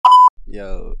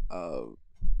Yo,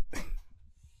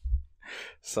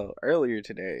 so earlier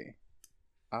today,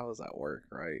 I was at work,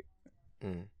 right?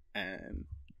 Mm. And,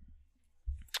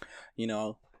 you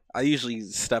know, I usually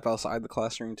step outside the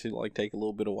classroom to, like, take a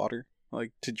little bit of water,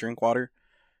 like, to drink water.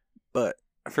 But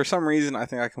for some reason, I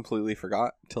think I completely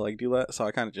forgot to, like, do that. So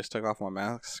I kind of just took off my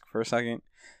mask for a second,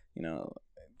 you know,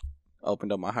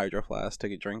 opened up my hydro flask,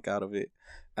 took a drink out of it.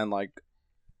 And, like,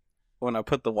 when I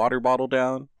put the water bottle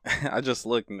down, I just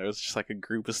looked and there was just, like, a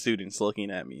group of students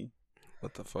looking at me.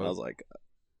 What the And I fuck? was like,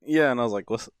 yeah, and I was like,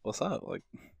 what's up? Like,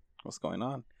 what's going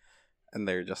on? And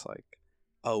they're just like,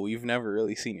 oh, we've never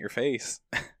really seen your face.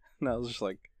 And I was just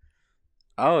like,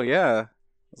 oh yeah. I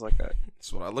was like,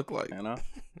 That's what I look like. you know,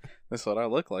 that's what I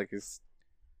look like. It's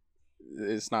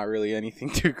not really anything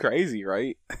too crazy,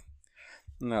 right?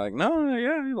 And they're like, no,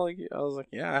 yeah, like I was like,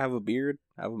 yeah, I have a beard,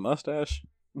 I have a mustache,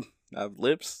 I have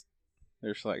lips.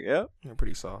 They're just like, yep. They're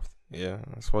pretty soft. Yeah,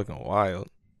 that's fucking wild.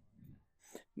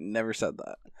 Never said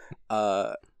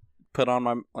that. Put on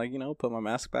my put my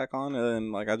mask back on, and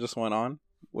then like I just went on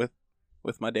with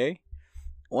my day.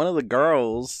 One of the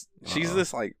girls, she's Uh-oh.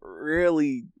 this like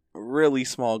really really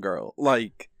small girl.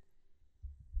 Like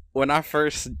when I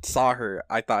first saw her,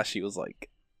 I thought she was like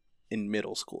in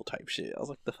middle school type shit. I was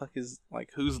like, the fuck is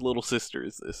like whose little sister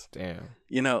is this? Damn.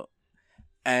 You know?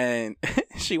 And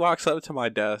she walks up to my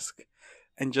desk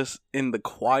and just in the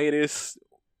quietest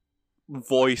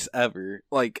voice ever,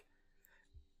 like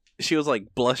she was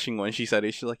like blushing when she said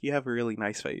it. She's like, you have a really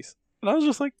nice face. And I was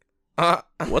just like,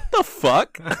 what the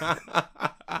fuck?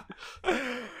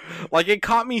 Like it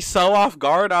caught me so off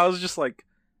guard. I was just like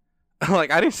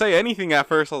I didn't say anything at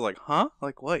first. I was like, huh?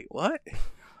 Like wait, what?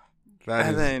 That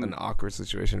And is then- an awkward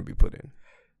situation to be put in.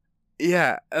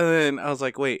 Yeah. And then I was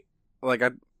like, wait, like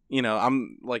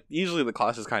I'm like usually the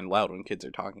class is kind of loud when kids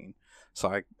are talking.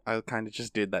 So I kind of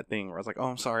just did that thing where I was like, oh,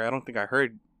 I'm sorry. I don't think I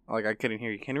heard. Like I couldn't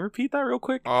hear you. Can you repeat that real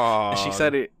quick? Oh. And she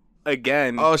said it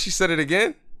again. Oh, she said it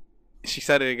again? She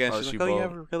said it again. Oh, She's she like, oh, you bold.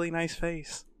 have a really nice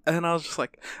face. And I was just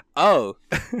like, oh.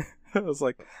 I was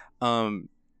like,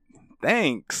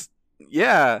 thanks.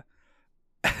 Yeah.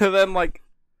 And then like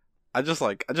I just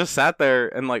sat there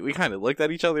and like we kind of looked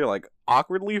at each other like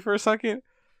awkwardly for a second.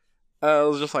 I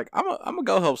was just like, I'm gonna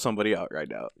go help somebody out right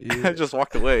now. Yeah. I just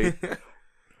walked away.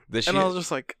 Does And I was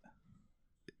just like,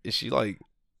 is she like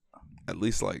at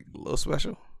least like a little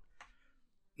special?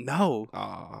 no.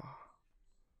 Ah.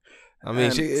 I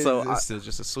mean, And so it's still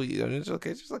just a sweet. I mean, it's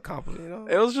okay, just a compliment, you know.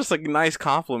 It was just like a nice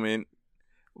compliment.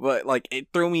 But like it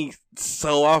threw me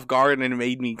so off guard and it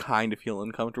made me kind of feel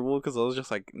uncomfortable because I was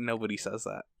just like, nobody says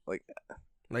that.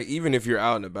 Like even if you're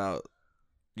out and about,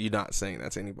 you're not saying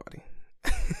that to anybody.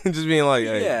 Just being like,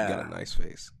 hey, Yeah. you got a nice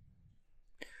face.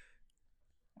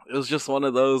 It was just one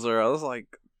of those where I was like,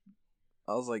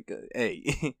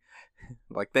 hey,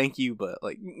 like thank you, but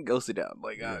like go sit down.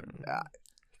 Like Yeah. I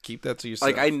Keep that to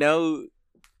yourself. like I know,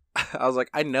 I was like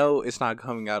I know it's not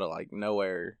coming out of like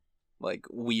nowhere, like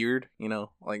weird, you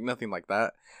know, like nothing like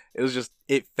that. It was just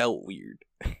it felt weird.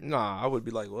 Nah, I would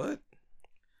be like, what?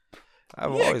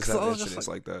 I've Yeah, always 'cause had I was just incidents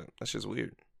like that. That's just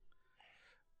weird.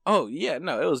 Oh yeah,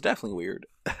 no, it was definitely weird.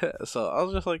 So I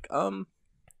was just like, I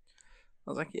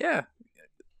was like, yeah,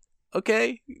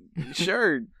 okay,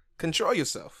 sure, Control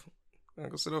yourself.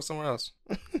 Go sit up somewhere else.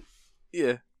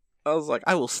 yeah. I was like,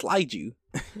 I will slide you.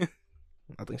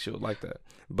 I think she would like that.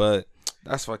 But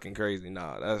that's fucking crazy.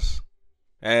 Nah, that's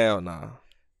hell nah.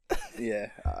 Yeah,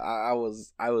 I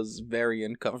was very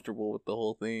uncomfortable with the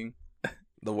whole thing.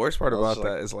 The worst part I was about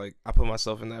like- that is like I put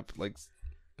myself in that like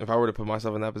if I were to put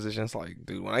myself in that position, it's like,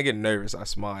 dude, when I get nervous, I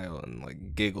smile and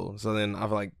like giggle. So then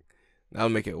I'm like, that'll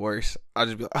make it worse. I'll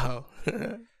just be like, oh,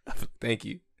 thank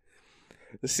you.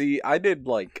 See, I did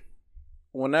like,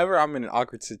 whenever I'm in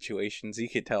awkward situations, you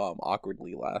could tell I'm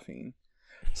awkwardly laughing.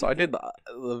 So I did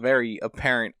the very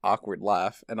apparent awkward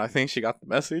laugh, and I think she got the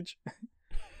message.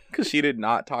 Because she did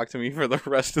not talk to me for the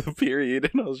rest of the period,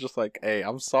 and I was just like, hey,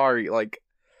 I'm sorry, like,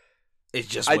 It's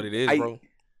just I- what it is, I- bro.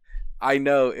 I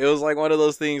know it was like one of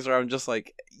those things where I'm just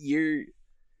like, you're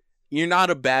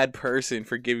not a bad person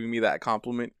for giving me that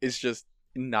compliment. It's just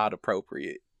not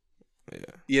appropriate, Yeah,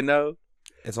 you know?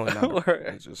 it's only not. Or-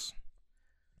 It's just.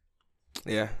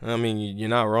 Yeah, I mean, you're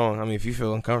not wrong. I mean, if you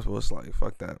feel uncomfortable, it's like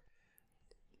fuck that.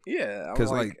 Yeah, I'm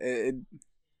 'Cause, like, like, it,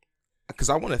 Because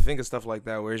I want to think of stuff like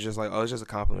that where it's just like, oh, it's just a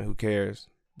compliment. Who cares?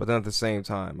 But then at the same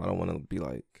time, I don't want to be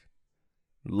like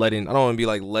I don't want to be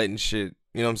like letting shit.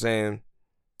 You know what I'm saying?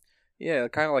 yeah,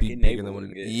 kind of like Be bigger than what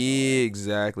enabling it it. Yeah,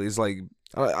 exactly. It's like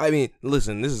I mean,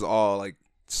 listen, this is all like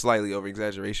slightly over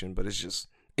exaggeration, but it's just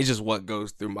what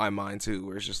goes through my mind too.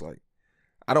 Where it's just like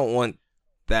I don't want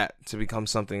that to become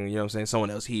something, you know what I'm saying, someone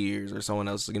else hears or someone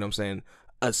else, you know what I'm saying,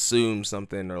 assumes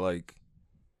something, or like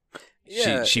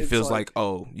she feels like,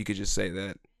 oh, you could just say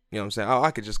that, you know what I'm saying, oh,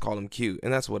 I could just call him cute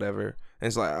and that's whatever. And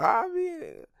it's like, I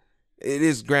mean, it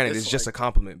is, granted, it's just a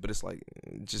compliment, but it's like,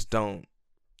 just don't,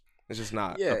 it's just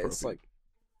not appropriate. It's like,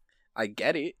 I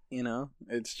get it,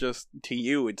 it's just, to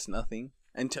you it's nothing,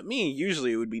 and to me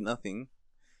usually it would be nothing,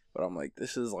 but I'm like,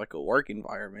 this is like a work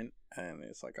environment, and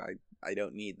it's like, I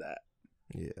don't need that.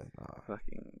 Yeah,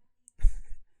 fucking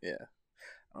yeah,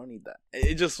 I don't need that.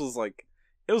 It just was like,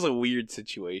 it was a weird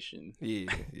situation. Yeah.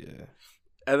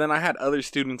 And then I had other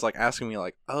students like asking me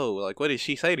like, oh, like, what did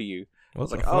she say to you? I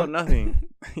was like, fuck? oh, nothing.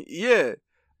 Yeah,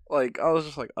 like, I was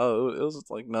just like, oh, it was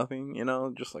like nothing,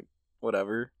 just like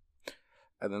whatever.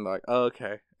 And then like, oh,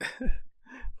 okay.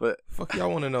 But fuck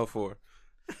y'all want to know for?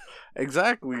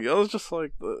 Exactly. I was just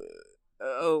like,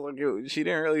 she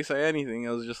didn't really say anything.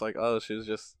 I was just like, oh, she was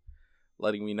just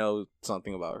letting me know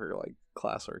something about her like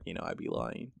classwork. I'd be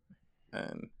lying,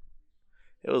 and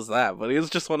it was that. But it was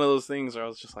just one of those things where I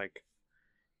was just like,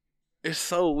 it's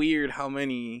so weird how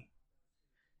many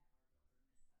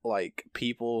like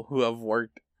people who have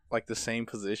worked like the same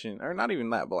position, or not even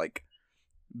that, but like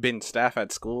been staff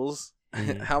at schools.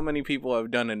 Mm-hmm. How many people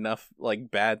have done enough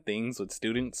like bad things with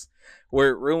students where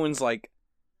it ruins like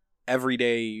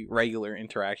everyday regular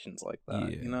interactions like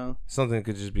that. Something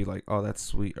could just be like, oh, that's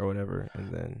sweet or whatever,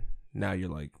 and then now you're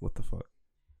like, what the fuck?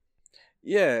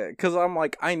 Yeah, because I'm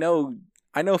like, I know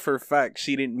for a fact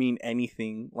she didn't mean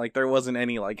anything. Like, there wasn't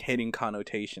any like hidden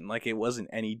connotation. Like, it wasn't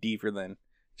any deeper than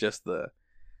just the,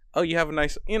 oh, you have a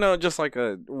nice, just like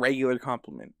a regular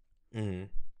compliment.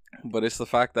 Mm-hmm. But it's the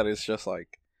fact that it's just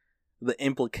like the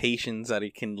implications that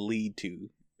it can lead to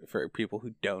for people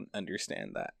who don't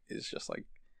understand that is just like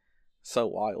so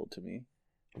wild to me.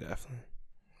 Definitely.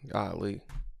 Golly.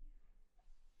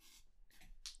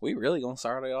 We really gonna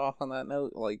start it off on that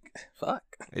note? Like, fuck.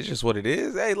 It's just what it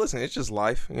is. Hey, listen, it's just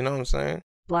life. You know what I'm saying?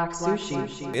 Black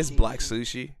Sushi. It's Black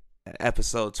Sushi.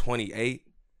 Episode 28.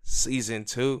 Season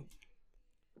 2.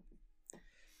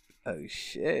 Oh,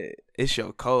 shit. It's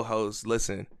your co-host.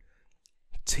 Listen.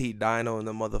 T Dino in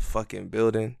the motherfucking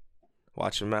building.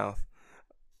 Watch your mouth.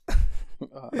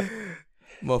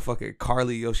 Motherfucking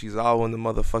Carly Yoshizawa in the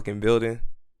motherfucking building.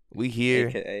 We here.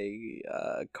 AKA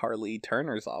Carly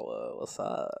Turnerzawa. What's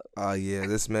up? Oh yeah,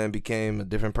 this man became a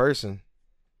different person.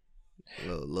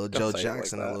 Little Joe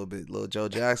Jackson like a little bit. Little Joe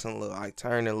Jackson, little Ike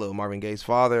Turner, little Marvin Gaye's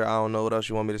father. I don't know what else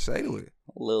you want me to say to it.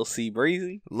 Little C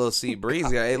Breezy. Little C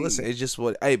Breezy. Hey, listen, it's just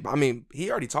what, hey, I mean, he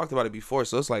already talked about it before,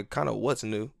 so it's like kind of what's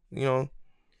new,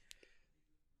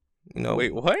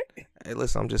 Wait, what? Hey,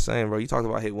 listen, I'm just saying, bro. You talked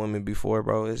about hate women before,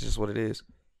 bro. It's just what it is.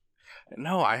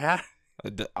 No, I have.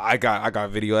 I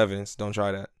got video evidence. Don't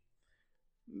try that.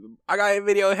 I got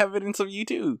video evidence of you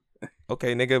too.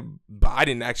 Okay, nigga. But I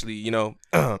didn't actually,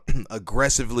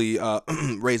 aggressively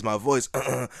raise my voice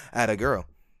at a girl.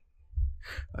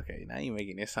 Okay, now you're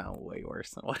making it sound way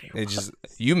worse than what it was. It just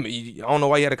you. I don't know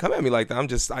why you had to come at me like that. I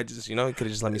just, you could have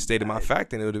just let me state my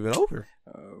fact and it would have been over.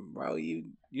 Bro, you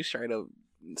straight up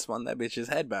spun that bitch's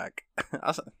head back.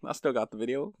 I still got the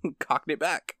video. Cocked it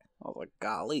back. I was like,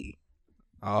 golly.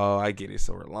 Oh, I get it.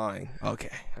 So we're lying.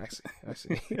 Okay, I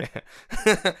see.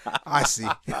 I see.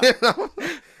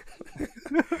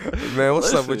 Man,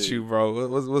 what's up with you, bro?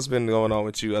 What's been going on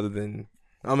with you other than?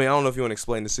 I mean, I don't know if you want to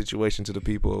explain the situation to the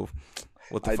people of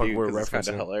what the fuck we're referencing. It's kind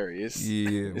of hilarious.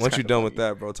 Yeah. Once you're done with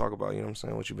that, bro, talk about, what I'm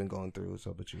saying, what you've been going through. What's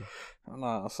up with you?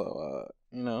 Nah, so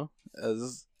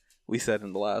as we said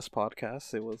in the last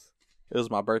podcast, it was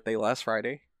my birthday last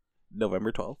Friday,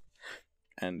 November 12th,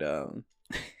 and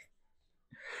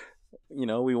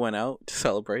we went out to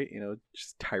celebrate.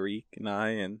 Just Tyreek and I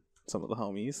and some of the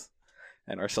homies,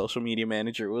 and our social media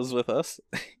manager was with us,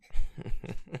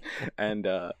 and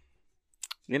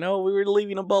we were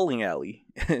leaving a bowling alley.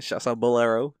 Shouts out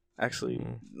Bolero. Actually,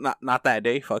 not that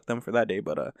day. Fuck them for that day,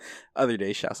 but other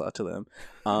day. Shouts out to them.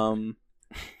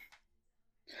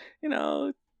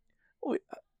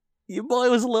 Your boy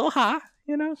was a little high.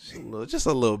 Just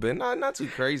a little bit. Not too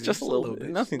crazy. Just a little bit.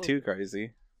 Nothing too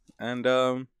crazy. And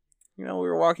we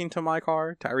were walking to my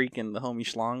car. Tyreek and the homie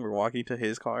Schlong were walking to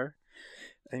his car.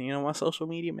 And my social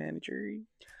media manager,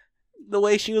 the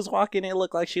way she was walking, it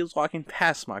looked like she was walking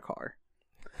past my car.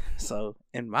 So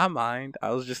in my mind,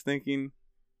 I was just thinking,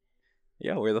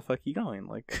 yo, where the fuck you going?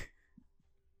 Like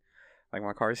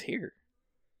my car's here.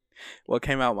 What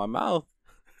came out my mouth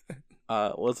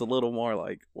was a little more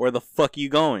like, where the fuck you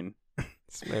going?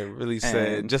 This man really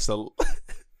said just a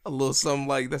little something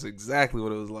like, that's exactly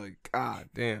what it was like. God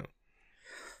damn.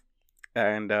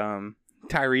 And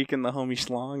Tyreek and the homie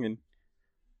Schlong, and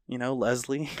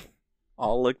Leslie,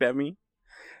 all looked at me,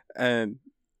 and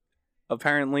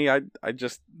apparently I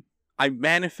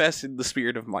manifested the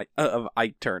spirit of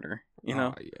Ike Turner,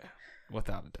 Oh, yeah.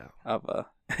 Without a doubt. of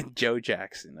Joe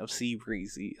Jackson, of C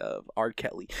Breezy, of R.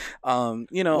 Kelly, all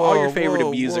your favorite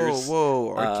abusers.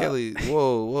 Whoa, R. Kelly,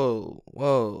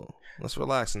 whoa. Let's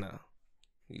relax now.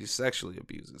 He sexually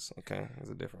abuses, okay? There's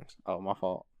a difference. Oh, my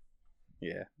fault.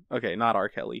 Yeah. Okay, not R.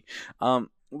 Kelly. But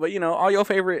all your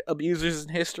favorite abusers in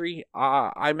history,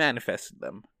 I manifested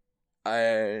them,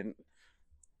 and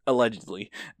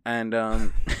allegedly, and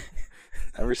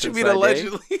ever since that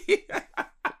allegedly?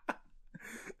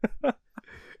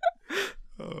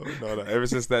 Oh, no. Ever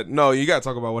since that, no, you gotta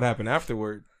talk about what happened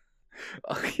afterward.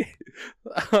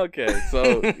 Okay.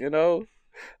 So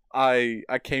I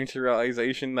came to the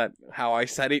realization that how I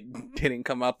said it didn't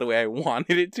come out the way I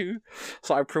wanted it to,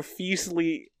 so I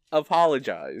profusely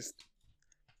apologized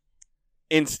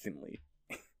instantly.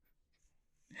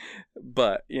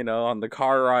 But on the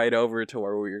car ride over to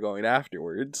where we were going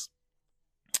afterwards,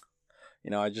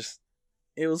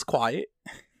 it was quiet.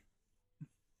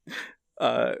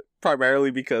 Primarily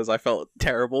because I felt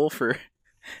terrible for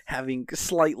having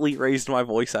slightly raised my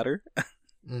voice at her.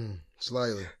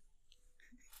 Slightly.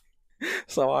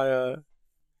 So I,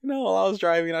 while I was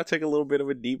driving, I took a little bit of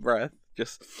a deep breath.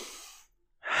 Just,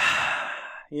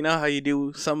 how you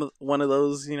do one of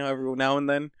those, every now and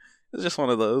then. It's just one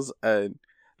of those, and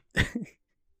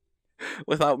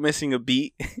without missing a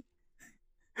beat,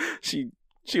 she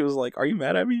was like, "Are you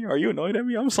mad at me? Are you annoyed at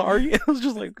me? I'm sorry." I was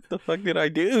just like, "What the fuck did I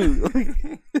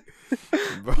do?"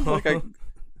 Bro.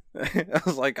 I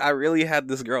was like, I really had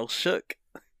this girl shook.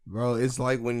 Bro, it's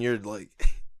like when you're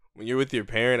with your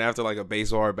parent after like a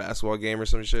baseball or basketball game or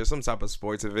some shit, some type of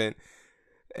sports event,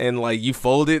 and like you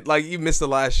folded, like you missed the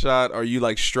last shot, or you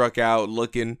like struck out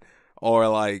looking, or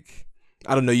like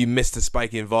I don't know, you missed a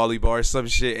spike in volleyball or some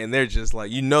shit, and they're just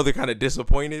like, they're kind of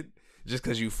disappointed just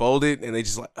because you folded, and they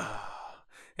just like,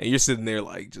 and you're sitting there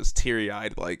like just teary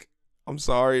eyed, like, I'm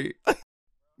sorry.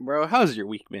 Bro, how's your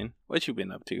week been? What you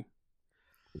been up to?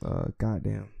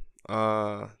 Goddamn.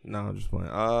 No, I'm just playing.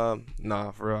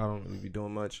 Nah, for real, I don't really be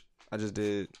doing much. I just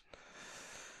did.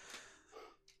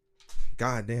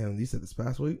 Goddamn, you said this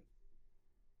past week?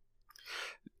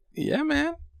 Yeah,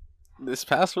 man. This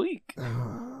past week.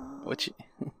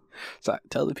 So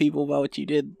tell the people about what you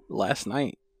did last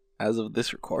night as of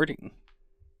this recording.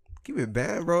 Keep it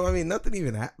bad, bro. I mean, nothing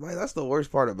even happened. Like, that's the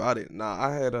worst part about it. Nah,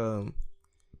 I had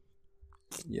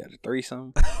You had a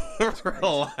threesome?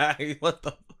 Relax. What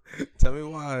the? Tell me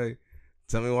why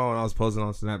when I was posting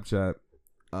on Snapchat,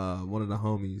 one of the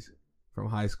homies from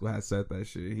high school had said that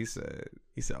shit. He said,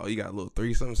 "Oh, you got a little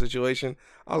threesome situation?"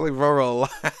 I was like, "Bro,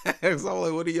 relax." I'm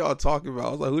like, "What are y'all talking about?" I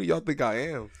was like, "Who do y'all think I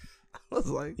am?" I was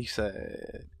like, "You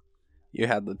said you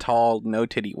had the tall, no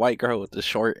titty white girl with the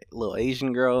short little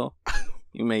Asian girl.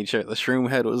 You made sure the shroom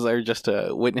head was there just to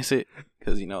witness it,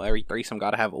 because every threesome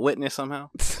got to have a witness somehow."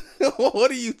 What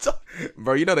are you talking,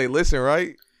 bro? They listen,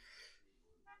 right?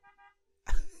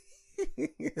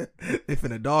 They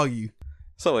finna dog you.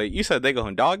 So wait, you said they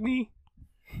gonna dog me?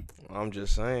 I'm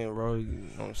just saying, bro. You know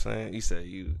what I'm saying? You said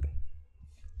you.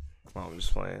 I'm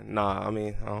just playing. Nah, I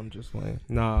mean, I'm just playing.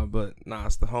 Nah,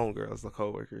 it's the homegirls, the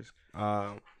coworkers.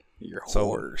 Your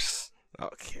horse.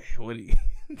 Okay, what do you?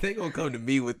 They gonna come to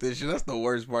me with this shit. That's the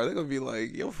worst part. They gonna be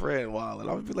like, "Your friend wild," and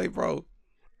I'm gonna be like, "Bro,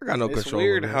 I got no control." It's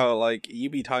weird how like you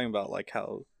be talking about like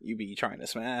how you be trying to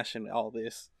smash and all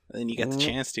this, and then you get the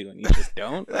chance to, and you just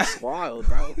don't. That's wild,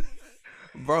 bro.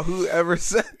 Bro, whoever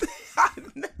said that? I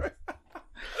never.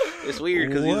 It's weird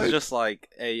because he was just like,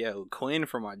 "Hey, yo, Quinn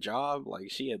from my job,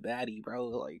 like she a baddie, bro.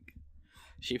 Like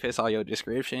she fits all your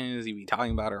descriptions. You be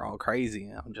talking about her all crazy."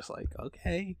 And I'm just like,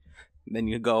 okay. And then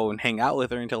you go and hang out with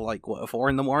her until like 4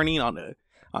 a.m. on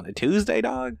a Tuesday,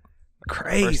 dog.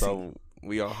 Crazy. First off,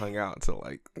 we all hung out till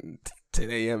like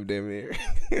 10 a.m. damn near.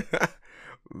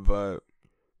 But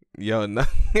yo,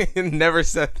 never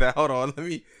said that. Hold on, let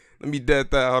me dead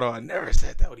that. Hold on, I never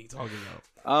said that. What are you talking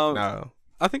about? No.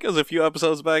 I think it was a few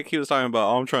episodes back. He was talking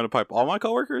about, I'm trying to pipe all my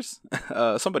coworkers.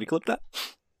 Somebody clip that.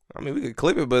 I mean, we could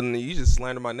clip it, but you just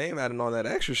slander my name adding all that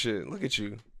extra shit. Look at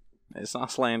you. It's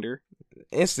not slander.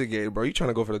 Instigator, bro. You trying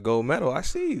to go for the gold medal? I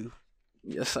see you.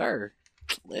 Yes, sir.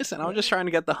 Listen, I'm just trying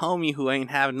to get the homie who ain't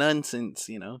have none since,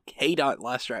 K-Dot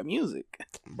Last Rap Music.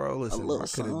 Bro, listen, I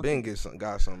could have been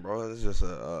got some, bro. It's just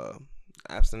a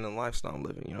abstinent lifestyle I'm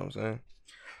living, you know what I'm saying?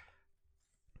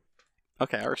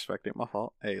 Okay, I respect it. My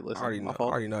fault. Hey, listen, my fault.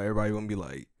 I already know everybody gonna be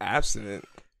like, abstinent?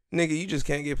 Nigga, you just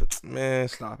can't get... Man,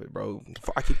 stop it, bro.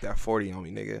 I keep that 40 on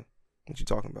me, nigga. What you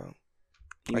talking about?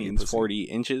 He means 40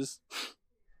 inches?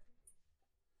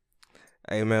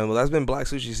 Hey man, well that's been Black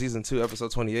Sushi season 2,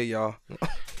 episode 28, y'all.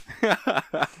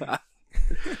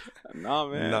 Nah,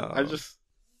 man. No. I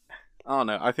don't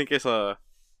know. I think it's I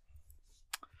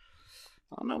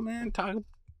don't know, man.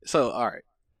 So, all right.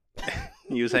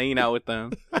 You was hanging out with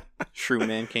them. Shrew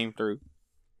Man came through.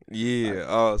 Yeah.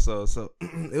 Oh, so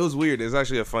it was weird. It's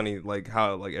actually a funny like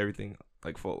how like everything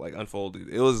like unfolded.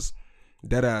 It was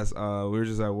dead ass. We were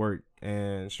just at work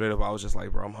and straight up I was just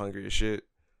like, bro, I'm hungry as shit.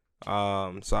 So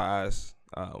I asked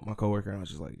my coworker and I was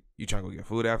just like, you trying to go get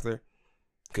food after?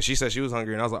 Cause she said she was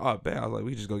hungry and I was like, oh, bet. I was like,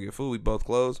 we just go get food. We both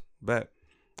closed, bet.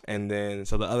 And then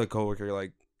so the other coworker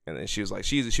like, and then she was like,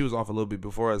 she was off a little bit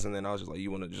before us, and then I was just like,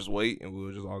 you want to just wait, and we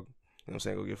were just all, you know what I'm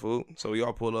saying, go get food. So we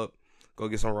all pulled up, go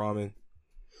get some ramen.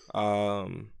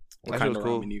 What kind of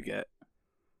ramen you get?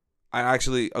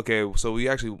 Initially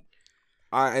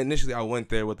I went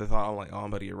there with the thought, I'm like, oh, I'm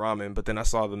about to get ramen, but then I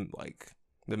saw the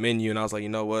menu and I was like, you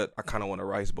know what, I kind of want a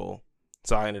rice bowl.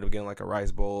 So I ended up getting like a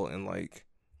rice bowl and like,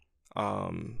 I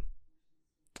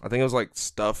think it was like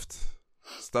stuffed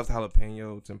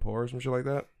jalapeno tempura or some shit like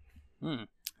that.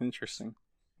 Interesting.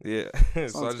 Yeah.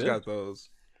 So I just got those.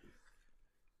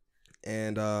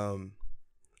 And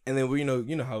then we you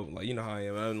know how I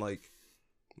am. I'm like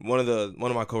one of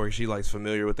my coworkers, she likes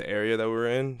familiar with the area that we're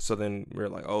in. So then we're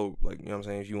like, oh, like, you know what I'm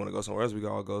saying, if you want to go somewhere else, we can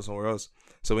all go somewhere else.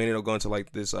 So we ended up going to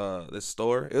like this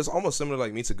store. It was almost similar to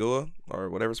like Mitsugua or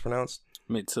whatever it's pronounced.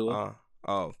 Mitsua.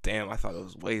 Oh damn, I thought it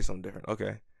was way something different.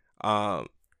 Okay.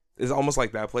 It's almost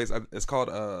like that place. It's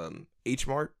called H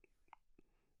Mart.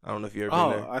 I don't know if you ever been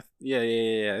there.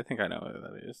 Yeah. I think I know what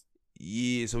that is.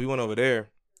 Yeah, so we went over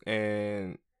there,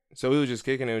 and so we were just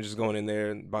kicking it, and just going in there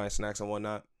and buying snacks and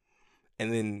whatnot.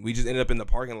 And then we just ended up in the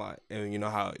parking lot, and you know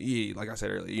how, like I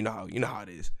said earlier, you know how it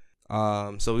is.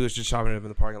 So we was just chopping it up in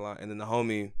the parking lot, and then the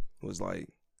homie was like,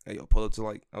 "Hey, yo, pull up to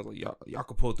like," I was like, "Y'all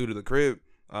can pull through to the crib.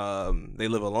 They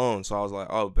live alone." So I was like,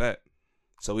 "Oh, bet."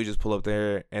 So we just pull up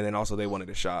there, and then also they wanted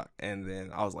a shot, and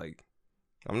then I was like,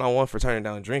 I'm not one for turning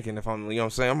down drinking if I'm, you know what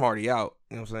I'm saying, I'm already out,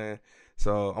 you know what I'm saying?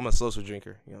 So I'm a social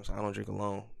drinker, you know what I'm saying? I don't drink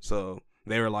alone. So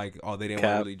they were like, oh, they didn't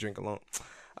want to really drink alone.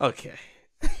 Okay.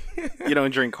 You don't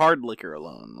drink hard liquor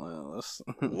alone. Well,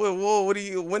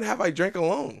 Whoa, when have I drank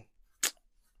alone?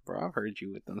 Bro, I've heard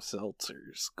you with them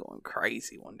seltzers going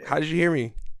crazy one day. How did you hear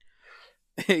me?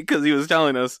 Because he was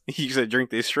telling us, he said, drink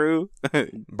this true.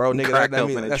 Bro,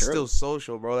 nigga, that's still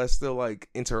social, bro. That's still like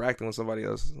interacting with somebody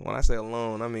else. When I say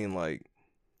alone, I mean like,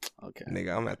 okay,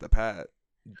 nigga, I'm at the pad,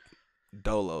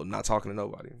 dolo, not talking to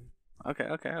nobody.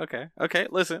 Okay.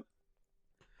 Listen,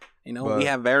 we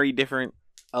have very different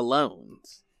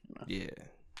alones. Yeah,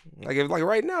 like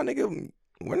right now, nigga,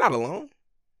 we're not alone.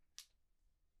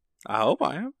 I hope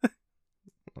I am.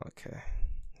 Okay,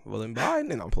 well then bye.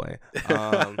 And I'm playing.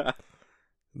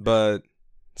 But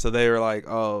so they were like,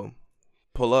 oh,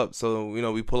 pull up. So,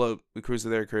 we pull up, we cruise to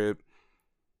their crib.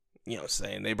 You know what I'm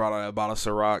saying? They brought out a bottle of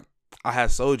Ciroc. I had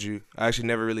soju. I actually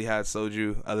never really had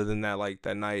soju other than that, like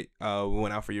that night we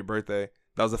went out for your birthday.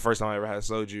 That was the first time I ever had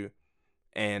soju.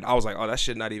 And I was like, oh, that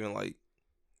shit not even like,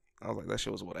 I was like, that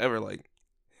shit was whatever. Like,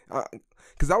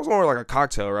 because that was more like a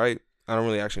cocktail, right? I don't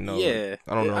really actually know. Yeah.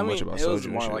 I don't know much about soju.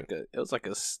 It was like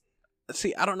a.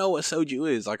 See, I don't know what soju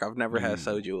is. Like, I've never had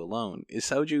soju alone.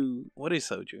 What is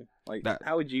soju? Like,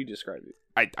 how would you describe it?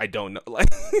 I don't know. Like,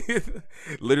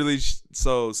 literally,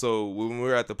 so when we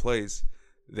were at the place,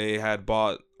 they had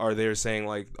bought, or they were saying,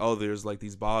 like, oh, there's, like,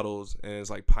 these bottles, and it's,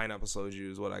 like, pineapple soju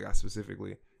is what I got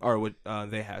specifically, or what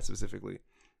they had specifically.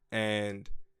 And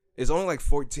it's only, like,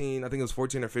 14 or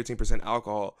 15%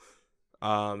 alcohol. So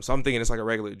I'm thinking it's, like, a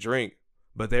regular drink.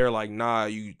 But they're like, nah,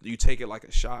 you take it like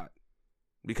a shot.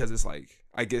 Because it's like,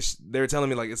 I guess they're telling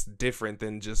me like it's different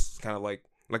than just kind of like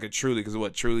a Truly, because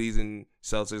what Trulies and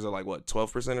seltzers are like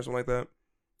 12% or something like that.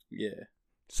 Yeah.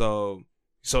 So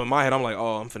in my head I'm like,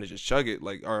 oh, I'm finna just chug it,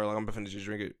 like, or like I'm finna just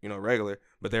drink it, regular.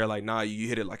 But they're like, nah, you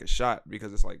hit it like a shot,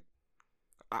 because it's like,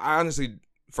 I honestly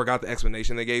forgot the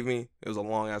explanation they gave me. It was a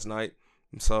long ass night.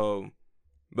 So,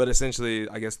 but essentially,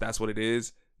 I guess that's what it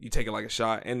is. You take it like a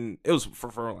shot, and it was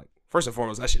for like, first and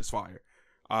foremost, that shit's fire.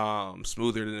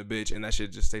 Smoother than a bitch, and that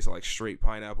shit just tastes like straight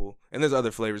pineapple. And there's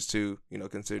other flavors too,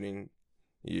 considering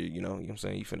you know what I'm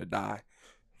saying, you finna die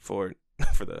for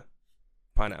the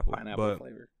pineapple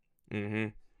flavor.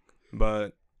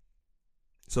 But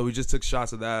so we just took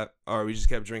shots of that, or we just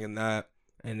kept drinking that,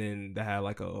 and then they had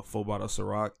like a full bottle of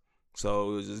Ciroc,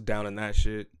 so it was just down in that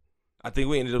shit. I think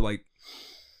we ended up like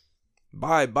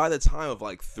by the time of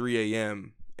like 3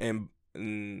 a.m. and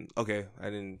okay, I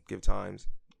didn't give times.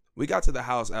 We got to the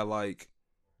house at like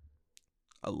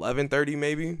 11:30,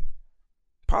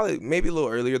 maybe a little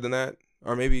earlier than that.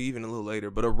 or maybe even a little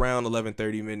later, but around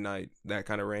 11:30 midnight, that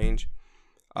kind of range.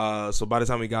 So by the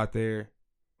time we got there,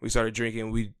 we started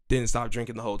drinking. We didn't stop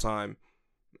drinking the whole time,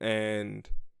 and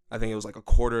I think it was like a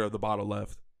quarter of the bottle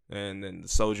left, and then the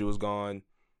soju was gone,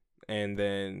 and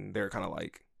then they're kind of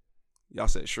like, y'all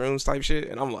said shrooms type shit,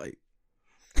 and I'm like,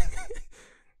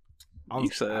 You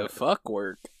said fuck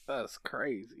work. That's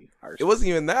crazy. It wasn't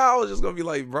even that. I was just gonna be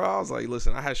like, bro. I was like,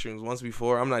 listen, I had shrooms once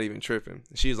before. I'm not even tripping.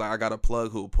 She's like, I got a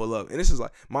plug who will pull up, and this is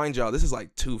like, mind y'all, this is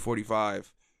like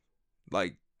 2:45.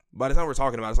 Like by the time we're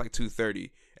talking about, it, it's like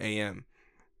 2:30 a.m.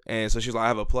 And so she's like, I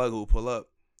have a plug who will pull up,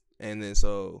 and then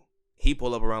so he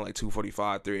pulled up around like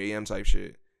 2:45, 3 a.m. type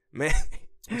shit. Man,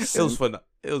 it was fun.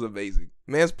 It was amazing.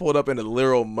 Man's pulled up in a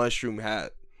literal mushroom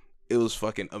hat. It was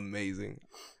fucking amazing.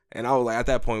 And I was like, at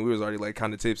that point, we was already like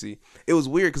kind of tipsy. It was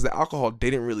weird because the alcohol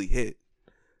didn't really hit.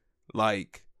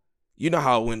 Like, you know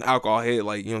how when alcohol hit,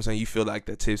 like, you know what I'm saying? You feel like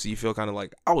that tipsy. You feel kind of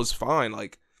like, I was fine.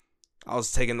 Like, I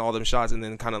was taking all them shots and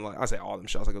then kind of like, I say all them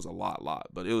shots, like it was a lot.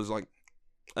 But it was like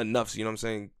enough, you know what I'm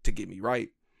saying, to get me right.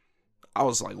 I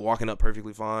was like walking up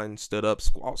perfectly fine, stood up,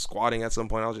 I was squatting at some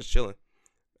point. I was just chilling.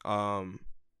 And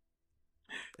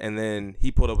then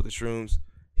he pulled up with the shrooms.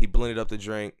 He blended up the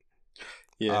drink.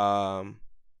 Yeah.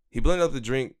 He blended up the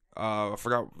drink. I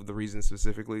forgot the reason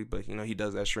specifically, but you know he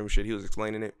does that shroom shit. He was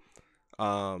explaining it. You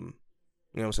know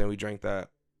what I'm saying? We drank that.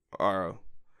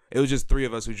 It was just 3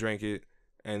 of us who drank it,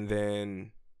 and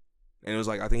it was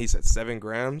like I think he said 7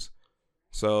 grams.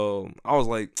 So I was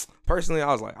like, personally,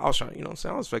 I was trying, you know what I'm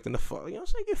saying? I was expecting to fuck, you know what I'm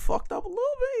saying? Get fucked up a little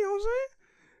bit, you know what I'm saying?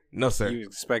 No, sir. You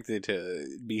expected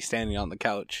to be standing on the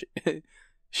couch,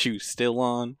 shoes still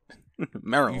on,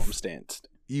 Maryland stance.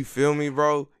 You feel me,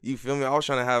 bro? You feel me? I was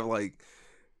trying to have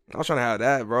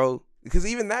that, bro. Because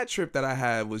even that trip that I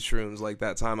had with shrooms, like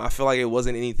that time, I feel like it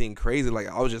wasn't anything crazy. Like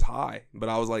I was just high, but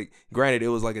I was like, granted, it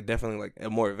was like definitely like a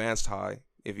more advanced high,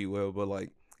 if you will, but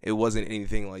like it wasn't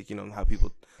anything like, you know, how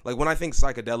people like when I think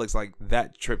psychedelics, like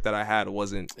that trip that I had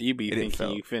wasn't. You be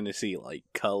thinking you finna see like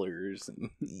colors and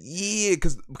yeah,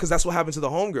 because that's what happened to the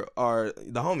homegirl or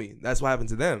the homie. That's what happened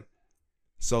to them.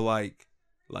 So like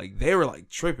they were like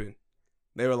tripping.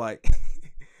 They were like,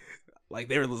 like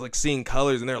they were like seeing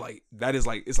colors, and they're like, that is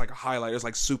like, it's like a highlight. It's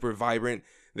like super vibrant.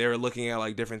 They were looking at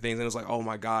like different things, and it was like, oh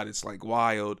my god, it's like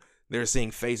wild. They were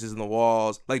seeing faces in the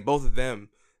walls, like both of them,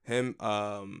 him,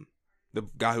 the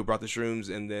guy who brought the shrooms,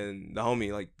 and then the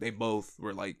homie, like they both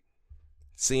were like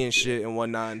seeing shit and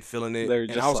whatnot and feeling it.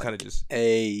 And I was like, kind of just,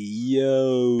 hey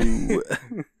yo.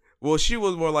 Well, she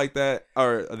was more like that,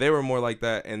 or they were more like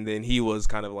that, and then he was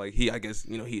kind of like I guess,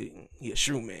 you know, he a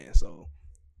shroom man, so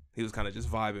he was kind of just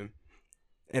vibing,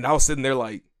 and I was sitting there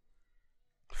like,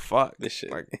 fuck this shit.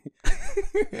 Like,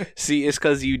 see, it's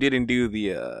because you didn't do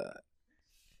the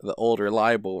older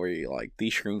libel where you like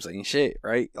these shrooms ain't shit,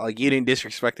 right? Like you didn't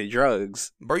disrespect the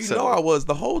drugs, bro. You know I was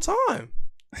the whole time.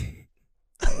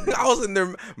 I was in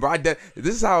there, bro.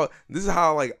 This is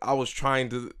how like I was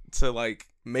trying to like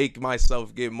make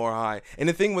myself get more high. And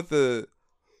the thing with the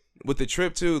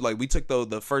trip too, like we took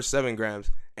the first 7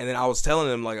 grams, and then I was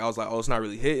telling him like I was like, oh, it's not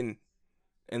really hitting,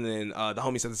 and then the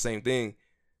homie said the same thing,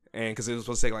 and because it was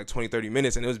supposed to take like 20-30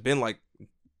 minutes, and it was been like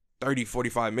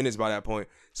 30-45 minutes by that point.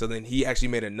 So then he actually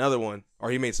made another one, or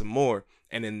he made some more,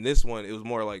 and then this one it was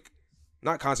more like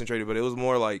not concentrated, but it was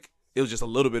more like it was just a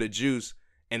little bit of juice,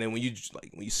 and then when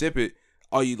you sip it,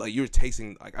 all you like, you're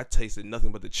tasting, like I tasted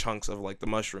nothing but the chunks of like the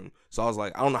mushroom. So I was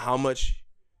like, I don't know how much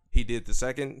he did the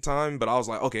second time, but I was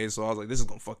like, okay, so I was like, this is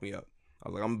gonna fuck me up. I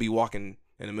was like, I'm gonna be walking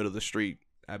in the middle of the street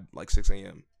at like 6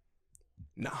 a.m.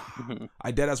 Nah.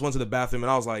 I deadass went to the bathroom,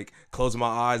 and I was like closing my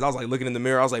eyes. I was like looking in the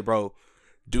mirror. I was like, bro,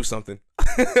 do something.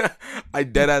 I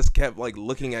deadass kept like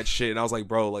looking at shit, and I was like,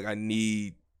 bro, like I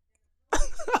need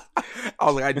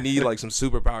like some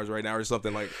superpowers right now or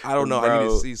something. Like I don't know, bro, I need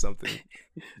to see something.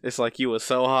 It's like you was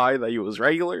so high that you was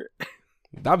regular.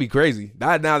 That'd be crazy.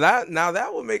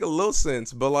 That would make a little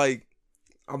sense, but like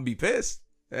I'd be pissed.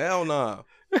 Hell no.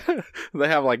 They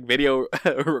have like video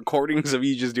recordings of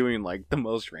you just doing like the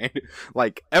most random,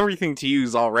 like everything to you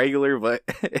is all regular, but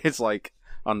it's like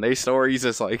on their stories,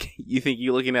 it's like you think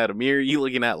you looking at a mirror, you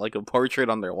looking at like a portrait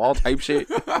on their wall type shit.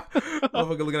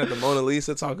 Motherfucker looking at the Mona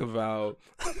Lisa, talk about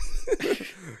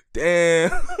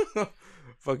damn,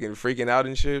 fucking freaking out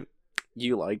and shit.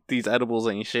 You like these edibles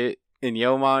ain't shit in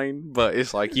your mind, but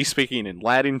it's like you speaking in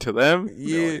Latin to them.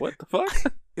 Yeah, like, what the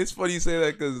fuck? It's funny you say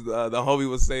that because the homie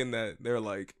was saying that they're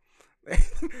like,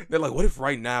 what if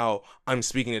right now I'm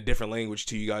speaking a different language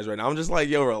to you guys right now? I'm just like,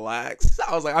 yo, relax.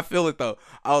 I was like, I feel it though.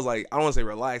 I was like, I don't want to say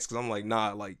relax because I'm like,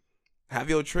 nah, like have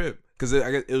your trip, because I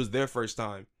guess it was their first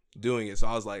time doing it. So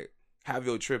I was like, have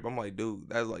your trip. I'm like, dude,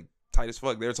 that's like tight as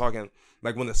fuck. They were talking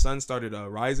like when the sun started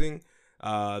rising.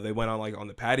 They went on like on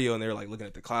the patio and they were like looking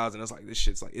at the clouds and it's like this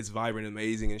shit's like it's vibrant,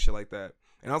 amazing and shit like that.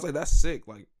 And I was like, that's sick.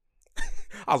 Like,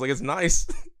 I was like, it's nice.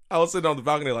 I was sitting on the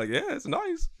balcony like, yeah, it's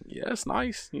nice. Yeah, it's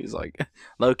nice. He was like,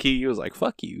 low key. He was like,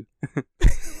 fuck you.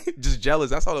 Just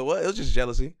jealous. That's all it was. It was just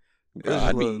jealousy. It was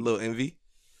just a little envy.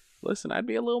 Listen, I'd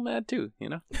be a little mad too, you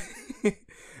know.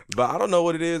 But I don't know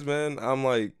what it is, man. I'm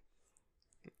like,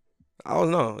 I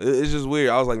don't know. It's just weird.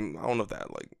 I was like, I don't know if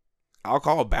that like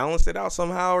alcohol balanced it out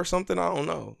somehow or something. I don't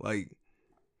know. Like,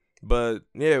 but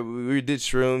yeah, we did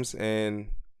shrooms and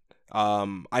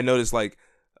I noticed like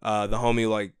the homie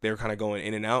like they were kind of going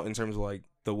in and out in terms of like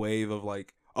the wave of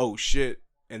like oh shit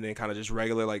and then kind of just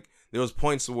regular. Like there was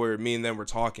points where me and them were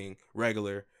talking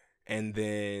regular and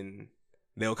then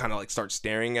they'll kind of like start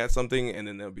staring at something and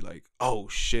then they'll be like, oh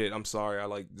shit, I'm sorry, I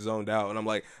like zoned out. And I'm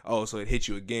like, oh, so it hit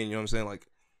you again, you know what I'm saying? Like,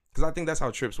 because I think that's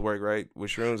how trips work, right? With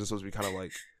shrooms, it's supposed to be kind of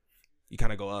like you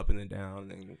kind of go up and then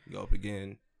down and then go up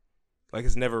again. Like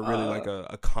it's never really like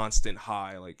a constant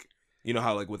high. Like, you know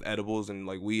how like with edibles and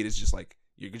like weed, it's just like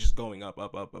you're just going up,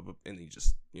 up, and then you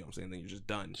just, you know what I'm saying? Then you're just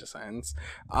done. Just ends.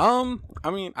 I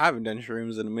mean, I haven't done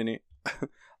shrooms in a minute.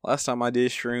 Last time I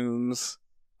did shrooms,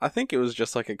 I think it was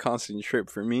just like a constant trip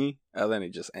for me, and then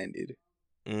it just ended.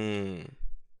 I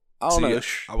don't know.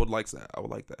 I would like that.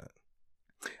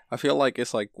 I feel like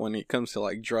it's like when it comes to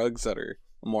like drugs that are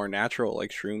more natural,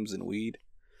 like shrooms and weed,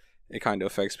 it kind of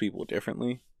affects people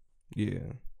differently.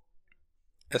 Yeah.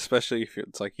 Especially if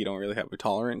it's like you don't really have a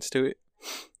tolerance to it.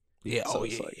 Yeah. So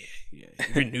yeah.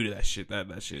 If you're new to that shit,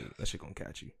 that shit gonna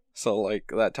catch you. So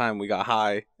like that time we got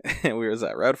high and we was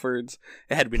at Redford's.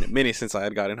 It had been a minute since I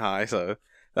had gotten high, so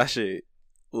that shit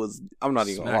was, I'm not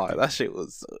even gonna lie, that shit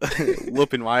was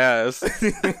whooping my ass.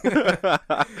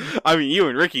 I mean, you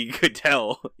and Ricky could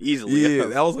tell easily. Yeah,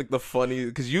 that was like the funny,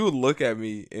 because you would look at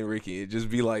me and Ricky and just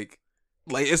be like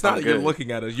it's not like you're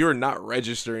looking at us, you're not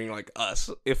registering like us.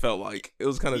 It felt like it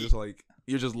was kind of just like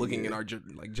you're just looking in our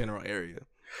like general area.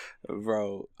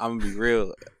 Bro, I'm gonna be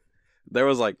real. There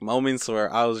was like moments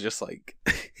where I was just like,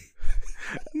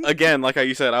 again, like how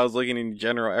you said, I was looking in the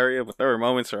general area, but there were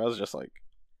moments where I was just like,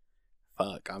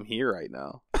 fuck, I'm here right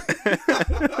now.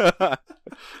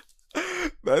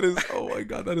 That is, oh my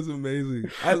god, that is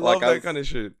amazing. I love that kind of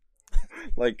shit.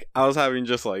 Like I was having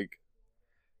just like,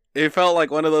 it felt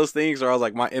like one of those things where I was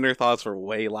like, my inner thoughts were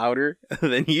way louder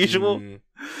than usual.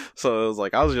 So it was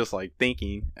like, I was just like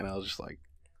thinking, and I was just like,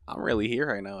 I'm really here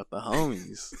right now with the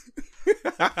homies.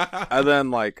 And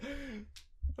then like,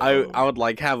 I would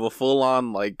like have a full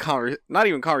on like not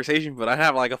even conversation, but I'd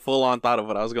have like a full on thought of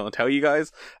what I was going to tell you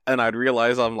guys, and I'd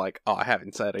realize I'm like, oh, I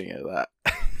haven't said any of that.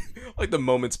 Like the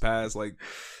moments pass, like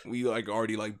we like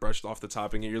already like brushed off the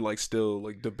topic, and you're like still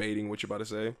like debating what you're about to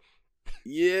say.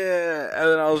 Yeah, and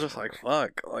then I was just like,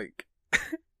 fuck, like,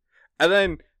 and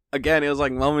then again, it was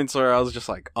like moments where I was just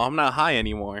like, oh, I'm not high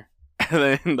anymore,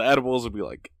 and then the edibles would be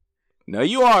like, no,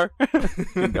 you are.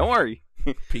 Don't worry.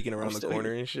 Peeking around the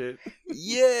corner and shit.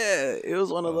 Yeah, it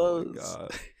was one of those.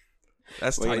 God.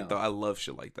 That's tight though. I love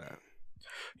shit like that.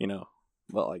 You know,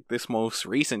 but like this most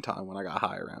recent time when I got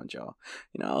high around y'all,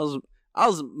 you know, I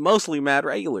was mostly mad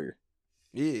regular.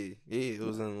 Yeah, it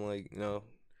wasn't like, you know,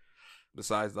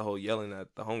 besides the whole yelling at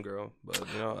the homegirl, but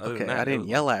you know, other than that, I didn't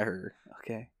yell at her.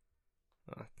 Okay.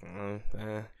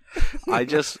 Eh. I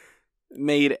just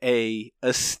made a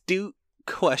astute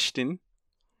question.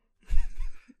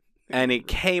 And it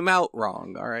came out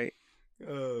wrong, all right?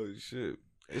 Oh, shit.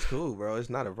 It's cool, bro. It's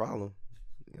not a problem.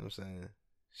 You know what I'm saying?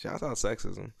 Shouts out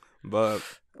sexism. But,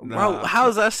 bro,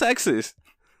 how's that sexist?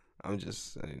 I'm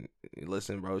just saying,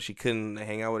 listen, bro, she couldn't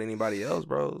hang out with anybody else,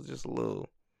 bro. It's just a little,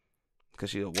 because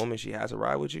she's a woman, she has to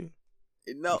ride with you.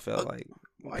 No. You felt like.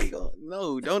 Why you going?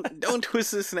 No, don't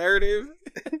twist this narrative.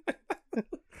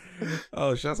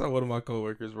 Oh, shouts out one of my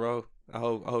coworkers, bro. I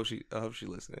hope she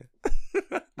listening.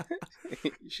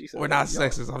 We're not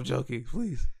sexist. I'm joking.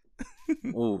 Please.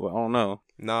 Ooh, I don't know.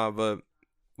 Nah, but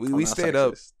we stayed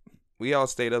up. We all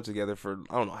stayed up together for,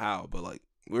 I don't know how, but like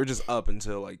we were just up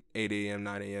until like 8 a.m.,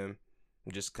 9 a.m.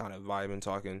 Just kind of vibing,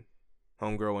 talking.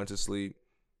 Homegirl went to sleep.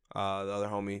 The other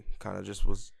homie kind of just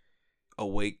was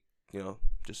awake, you know,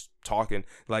 just talking.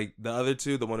 Like the other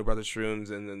two, the one who brought the shrooms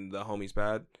and then the homie's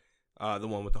pad. The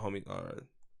one with the homie.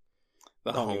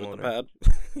 The homie with the pad.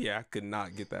 Yeah, I could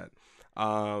not get that.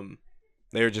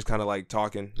 They were just kind of like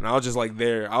talking, and I was just like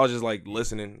there. I was just like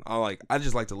listening. I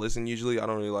just like to listen usually. I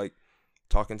don't really like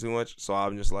talking too much, so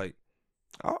I'm just like,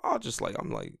 I'll just like, I'm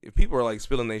like, if people are like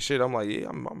spilling their shit, I'm like, yeah,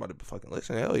 I'm about to fucking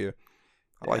listen. Hell yeah,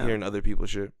 I like hearing other people's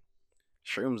shit.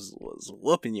 Shrooms was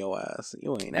whooping your ass.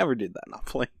 You ain't never did that. Not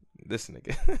playing. This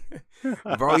nigga.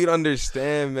 Bro, you don't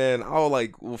understand, man. I was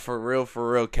like, well, for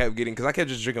real, kept getting, because I kept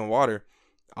just drinking water.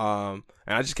 And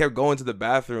I just kept going to the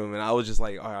bathroom, and I was just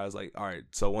like, all right,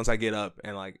 so once I get up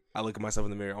and like I look at myself in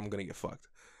the mirror, I'm gonna get fucked.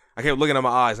 I kept looking at my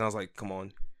eyes, and I was like, come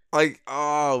on. Like,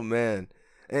 oh man.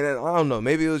 And then, I don't know,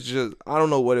 maybe it was just, I don't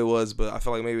know what it was, but I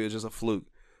feel like maybe it was just a fluke.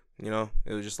 You know,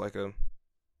 it was just like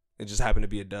it just happened to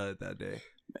be a dud that day.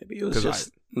 Maybe it was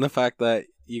just the fact that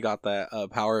you got that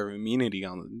power of immunity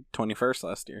on the 21st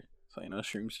last year. So,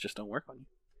 shrooms just don't work on you.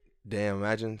 Damn,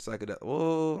 imagine psychedelic.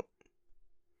 Well,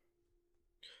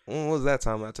 when was that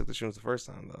time I took the shrooms the first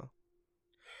time, though?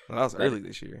 Well, that was early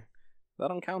this year. That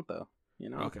don't count, though.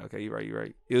 Okay, you're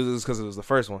right. It was because it was the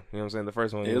first one. You know what I'm saying? The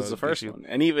first one. It was the first one.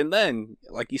 And even then,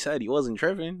 like you said, he wasn't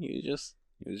tripping. He was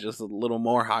just a little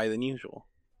more high than usual.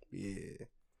 Yeah.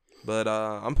 But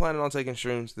I'm planning on taking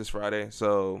shrooms this Friday,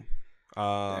 so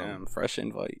damn, fresh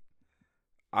invite.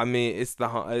 I mean, it's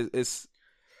no,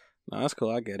 that's cool.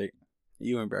 I get it.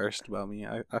 You embarrassed about me.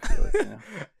 I feel it. Yeah.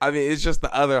 I mean, it's just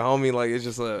the other homie. Like, it's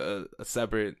just a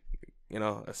separate,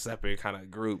 a separate kind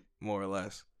of group, more or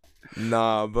less.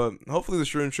 Nah, but hopefully the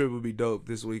shroom trip will be dope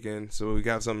this weekend. So we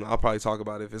got something. I'll probably talk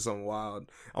about it if it's something wild.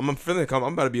 I'm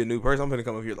about to be a new person. I'm gonna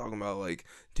come up here talking about like,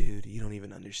 dude, you don't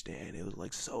even understand. It was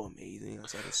like so amazing. I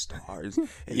saw the stars, and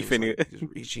you it was, finna like, just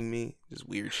reaching me, just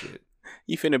weird shit.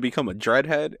 You finna become a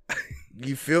dreadhead?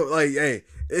 You feel like, hey,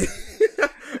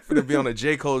 finna be on a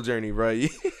J. Cole journey, bro.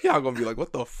 Y'all gonna be like,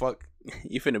 what the fuck?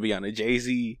 You finna be on a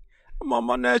Jay-Z. I'm on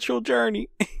my natural journey.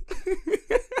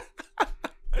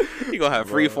 You gonna have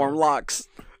freeform locks.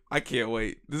 I can't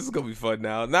wait. This is gonna be fun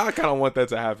now. Now I kind of want that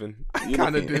to happen. I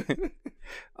kind of do.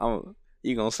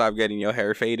 You gonna stop getting your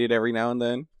hair faded every now and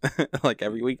then, like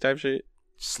every week type shit.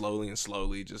 Slowly,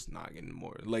 just not getting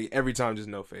more. Like every time, just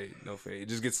no fade. It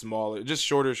just gets smaller, just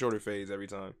shorter fades every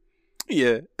time.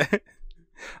 Yeah.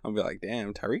 I'll be like,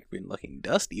 damn, Tariq been looking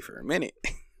dusty for a minute.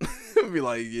 I'll be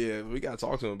like, yeah, we gotta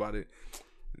talk to him about it.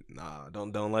 Nah,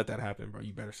 don't let that happen, bro.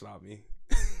 You better stop me.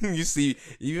 You see,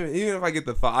 even if I get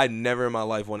the thought, I never in my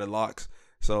life wanted locks.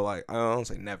 So like, I don't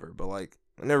say never, but like,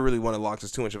 I never really wanted locks.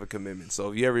 It's too much of a commitment.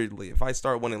 So if I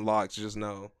start wanting locks, just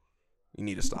know you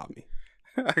need to stop me.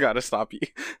 I gotta stop you.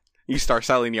 You start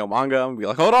selling your manga, and be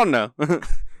like, hold on now,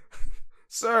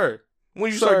 sir.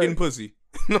 When you start getting pussy,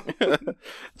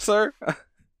 sir.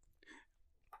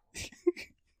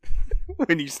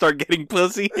 When you start getting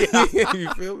pussy, you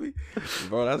feel me,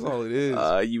 bro? That's all it is.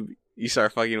 You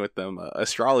start fucking with them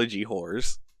astrology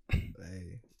whores.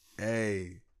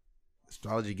 Hey,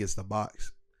 astrology gets the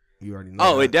box. You already know.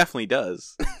 Oh, it definitely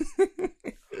does,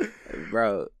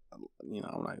 bro.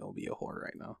 I'm not gonna be a whore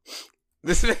right now.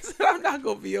 I'm not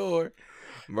gonna be a whore,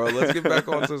 bro. Let's get back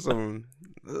onto some.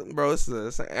 Bro, it's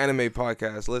an anime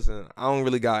podcast. Listen, I don't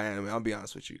really got anime. I'll be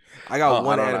honest with you. I got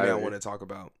one anime I want to talk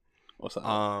about. What's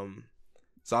up?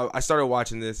 So I started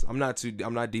watching this. I'm not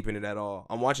deep in it at all.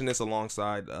 I'm watching this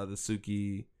alongside the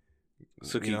Suki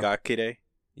ga Kire.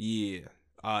 Yeah.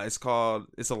 It's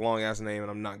a long ass name,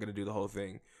 and I'm not gonna do the whole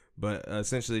thing. But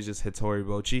essentially, it's just Hitori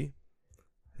Bochi.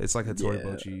 It's like Hitori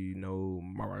Bochi no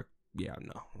Marak. Yeah,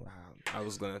 no. I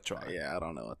was gonna try. Yeah, I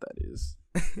don't know what that is.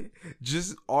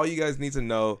 Just all you guys need to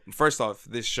know. First off,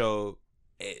 this show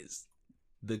is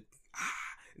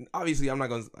obviously I'm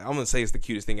gonna say it's the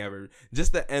cutest thing ever.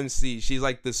 Just the MC, she's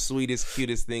like the sweetest,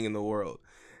 cutest thing in the world.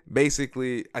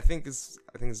 Basically, I think it's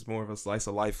more of a slice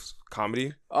of life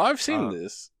comedy. Oh, I've seen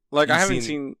this. Like I haven't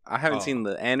seen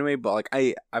the anime, but like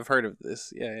I've heard of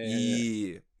this.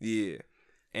 Yeah.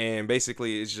 And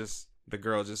basically, it's just the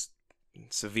girl just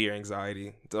severe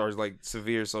anxiety, or like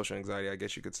severe social anxiety, I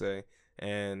guess you could say.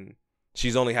 And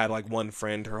she's only had like one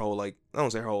friend her whole, like, I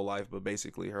don't say her whole life, but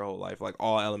basically her whole life, like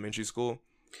all elementary school.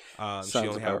 She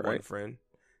only had one friend,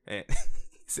 and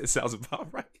it sounds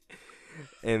about right.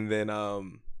 And then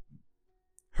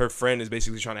her friend is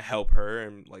basically trying to help her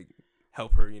and like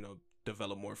help her,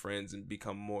 develop more friends and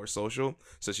become more social.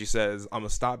 So she says, I'm gonna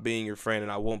stop being your friend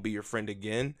and I won't be your friend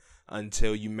again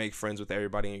until you make friends with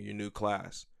everybody in your new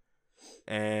class.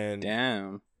 And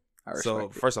damn, so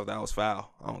first off, that was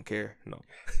foul. I don't care. No,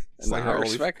 I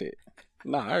respect it.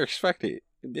 No, I respect it.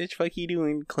 Bitch, fuck you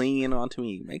doing clinging onto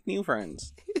me. Make new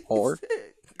friends. Or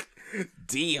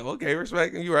damn, okay,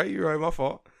 respect. You're right. My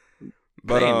fault.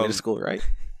 But they in middle school, right?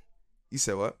 You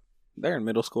said what? They're in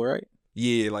middle school, right?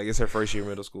 Yeah, like it's her first year of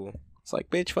middle school. It's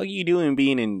like, bitch, fuck you doing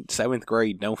being in 7th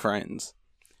grade, no friends.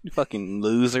 You fucking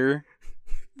loser.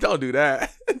 Don't do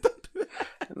that.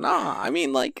 Nah, I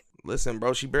mean, like, listen,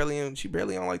 bro, she barely on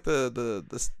like the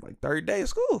like 3rd day of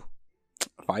school.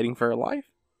 Fighting for her life?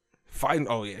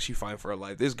 Oh yeah, she fighting for her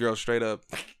life. This girl straight up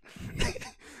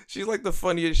she's like the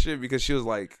funniest shit because she was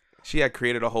like, she had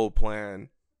created a whole plan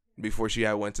before she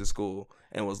had went to school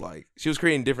and was like, she was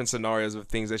creating different scenarios of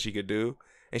things that she could do.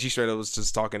 And she straight up was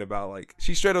just talking about like,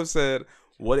 she straight up said,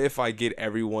 what if I get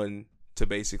everyone to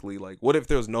basically like, what if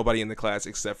there was nobody in the class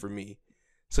except for me?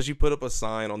 So she put up a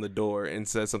sign on the door and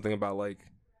said something about like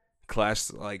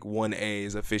class like 1A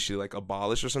is officially like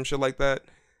abolished or some shit like that.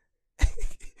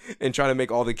 And trying to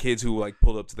make all the kids who like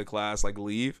pulled up to the class like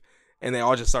leave. And they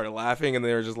all just started laughing and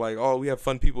they were just like, oh, we have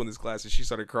fun people in this class. And she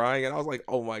started crying and I was like,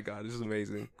 oh my God, this is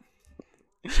amazing.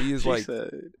 She is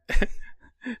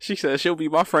she said she'll be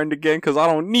my friend again because I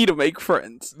don't need to make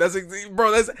friends. That's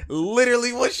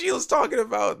literally what she was talking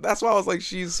about. That's why I was like,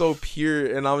 she's so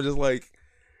pure. And I was just like,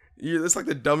 it's like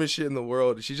the dumbest shit in the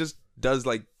world. She just does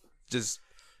like, I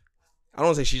don't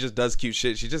want to say she just does cute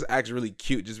shit. She just acts really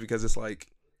cute just because it's like,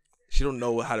 she don't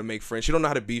know how to make friends. She don't know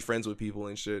how to be friends with people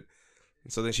and shit.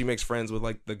 And so then she makes friends with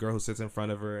like the girl who sits in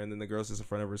front of her, and then the girl who sits in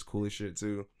front of her is cool as shit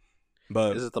too.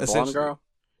 But is it the blonde girl?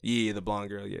 Yeah, the blonde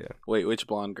girl. Yeah. Wait, which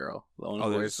blonde girl? The one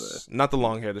who wears the... Not the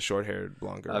long hair, the short haired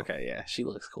blonde girl. Okay, yeah, she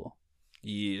looks cool.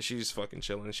 Yeah, she's fucking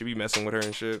chilling. She be messing with her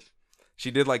and shit. She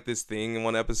did like this thing in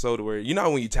one episode where, you know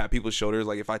how when you tap people's shoulders,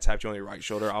 like if I tapped you on your right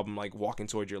shoulder, I'm like walking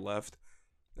towards your left,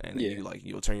 and then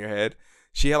you'll turn your head.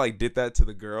 She had like did that to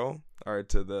the girl or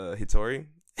to the Hitori.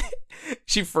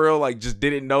 She for real like just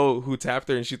didn't know who tapped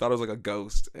her and she thought it was like a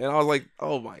ghost. And I was like,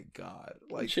 oh my God.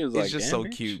 Like she was it's like, just so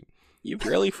cute. You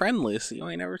really friendless. You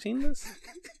ain't never seen this?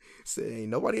 Say, ain't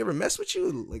nobody ever messed with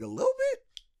you like a little bit?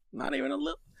 Not even a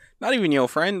little. Not even your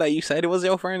friend that you said it was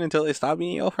your friend until they stopped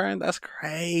being your friend. That's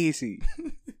crazy.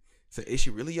 So is she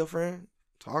really your friend?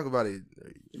 Talk about it.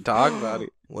 Talk about it.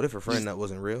 What if her friend that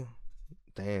wasn't real?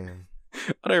 Damn.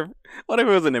 What if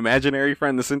it was an imaginary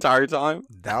friend this entire time?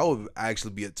 That would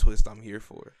actually be a twist I'm here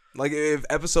for. Like if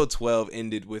episode 12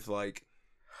 ended with like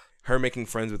her making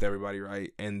friends with everybody,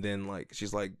 right? And then like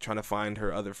she's like trying to find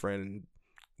her other friend, and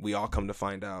we all come to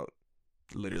find out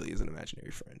literally is an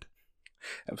imaginary friend.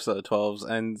 Episode 12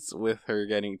 ends with her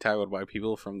getting tackled by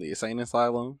people from the insane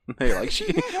asylum. They're like,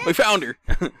 we found her.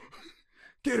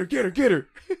 Get her.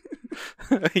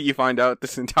 You find out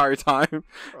this entire time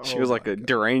she was like a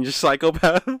deranged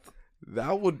psychopath.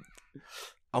 That would...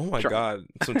 Oh my God.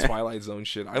 Some Twilight Zone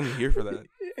shit. I'm here for that.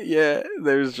 Yeah,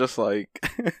 there's just like...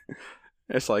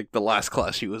 It's like the last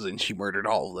class she was in, she murdered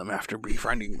all of them after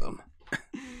befriending them.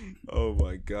 Oh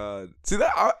my God. See,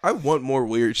 that I want more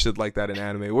weird shit like that in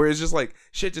anime, where it's just like,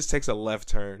 shit just takes a left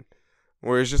turn.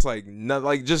 Where it's just like, not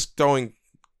like just throwing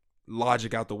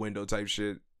logic out the window type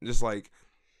shit. Just like...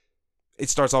 It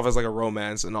starts off as like a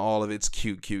romance and all of it's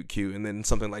cute. And then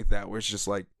something like that where it's just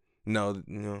like, no,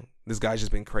 you know, this guy's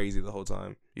just been crazy the whole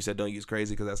time. You said don't use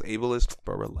crazy because that's ableist,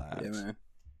 but relax. Yeah, man.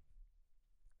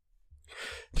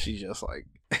 She just like...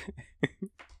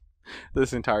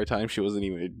 This entire time she wasn't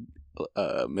even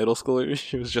middle schooler.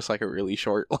 She was just like a really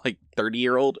short, like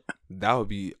 30-year-old. That would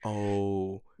be...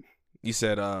 Oh. You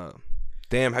said,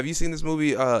 damn, have you seen this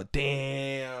movie?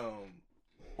 Damn.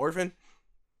 Orphan?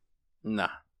 Nah.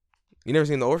 You never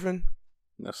seen The Orphan?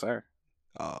 No, sir.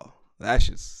 Oh, that's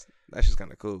just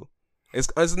kind of cool.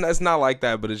 It's not like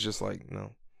that, but it's just like, you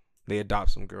know, they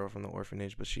adopt some girl from the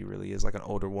orphanage, but she really is like an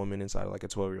older woman inside of like a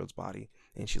 12-year-old's body,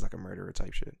 and she's like a murderer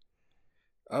type shit.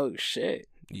 Oh shit.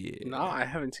 Yeah. No, I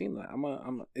haven't seen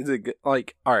that. Is it good?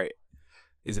 Like, all right.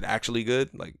 Is it actually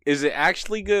good? Like, is it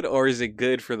actually good, or is it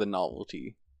good for the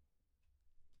novelty?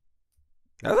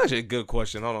 That's actually a good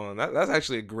question. Hold on. That's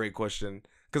actually a great question.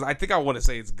 Because I think I want to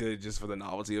say it's good just for the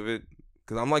novelty of it.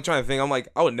 Because I'm like trying to think. I'm like,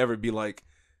 I would never be like,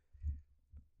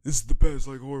 this is the best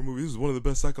like horror movie. This is one of the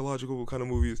best psychological kind of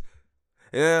movies.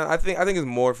 Yeah, I think it's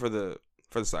more for the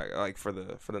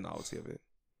novelty of it.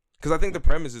 Because I think the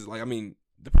premise is like,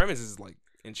 the premise is like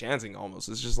enchanting almost.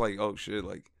 It's just like, oh shit,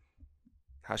 like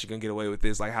how she gonna get away with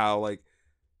this? Like how like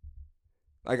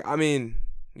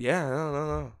yeah,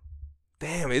 no.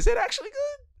 Damn, is it actually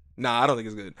good? Nah, I don't think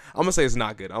it's good. I'm gonna say it's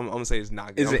not good. I'm gonna say it's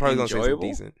not good. Is it probably enjoyable? Gonna say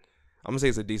it's decent. I'm gonna say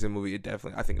it's a decent movie.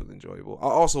 I think it was enjoyable. I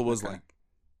also was like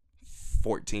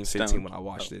 14, 15 Stoned. when I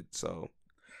watched it, so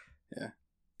yeah,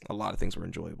 a lot of things were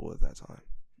enjoyable at that time.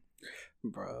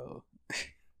 Bro.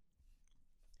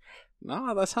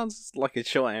 Nah, that sounds like a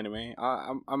chill anime.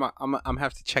 I'm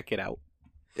have to check it out.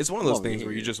 It's one of those things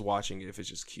where you're just watching it if it's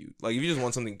just cute. Like if you just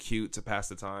want something cute to pass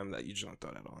the time, that you just don't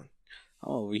throw that on.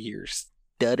 I'm over here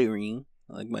stuttering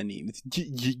like my name is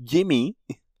Jimmy.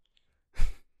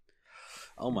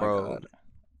 Oh my God.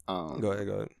 Go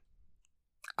ahead.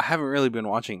 I haven't really been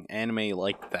watching anime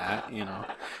like that, you know,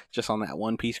 just on that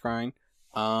One Piece grind.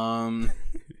 But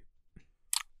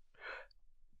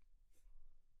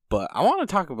I want to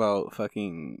talk about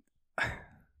fucking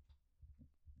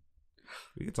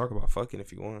We could talk about fucking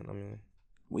if you want. I mean,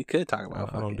 We could talk about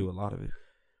I don't fucking. do a lot of it.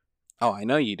 Oh, I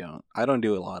know you don't. I don't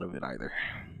do a lot of it either.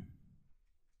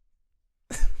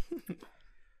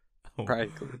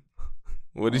 Practically.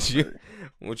 What did you?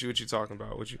 What you talking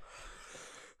about? What you?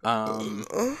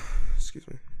 Excuse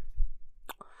me.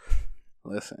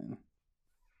 Listen.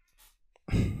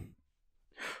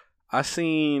 I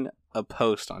seen a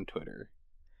post on Twitter,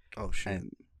 Oh shit.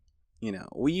 and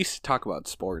we used to talk about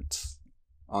sports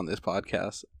on this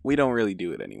podcast. We don't really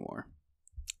do it anymore.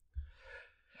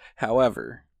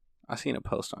 However, I seen a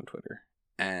post on Twitter,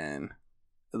 and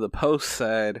the post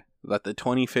said that the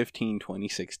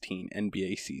 2015-2016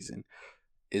 NBA season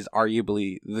is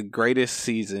arguably the greatest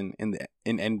season in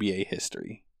NBA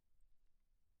history.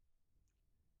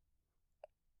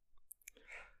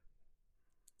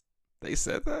 They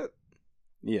said that.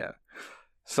 Yeah.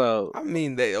 So I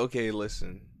mean,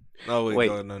 listen. Oh wait,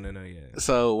 Wait. no, yeah.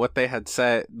 So what they had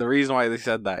said, the reason why they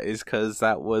said that is because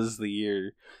that was the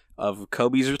year of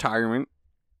Kobe's retirement.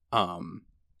 The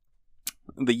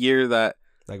year that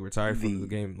Like retired from the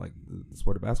game, like the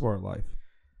sport of basketball or life.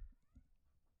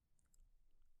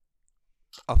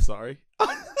 I'm sorry.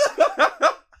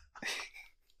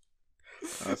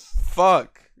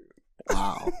 Fuck.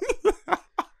 wow,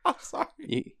 I'm sorry.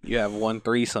 you have one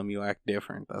threesome, you act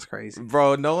different. That's crazy.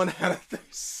 Bro, no one had a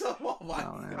threesome. Oh my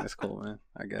Oh man, god. that's cool, man.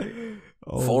 I get it.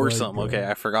 Oh my Foursome. God. Okay,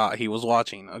 I forgot he was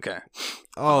watching. Okay.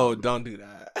 Oh, don't do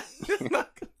that.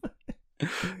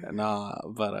 Nah,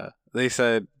 but they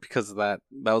said because of that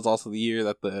was also the year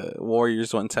that the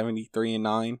Warriors won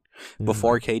 73-9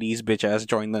 before KD's bitch ass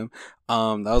joined them.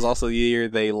 That was also the year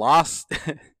they lost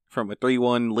from a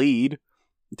 3-1 lead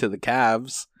to the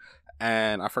Cavs.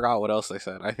 And I forgot what else they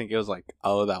said. I think it was like,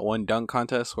 that one dunk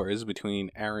contest where it was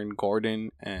between Aaron Gordon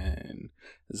and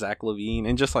Zach LaVine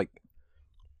and just like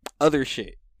other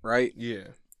shit, right? Yeah.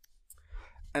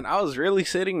 And I was really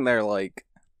sitting there like,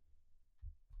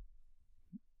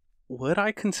 would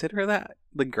I consider that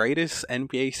the greatest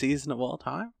NBA season of all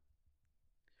time?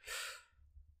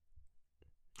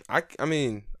 I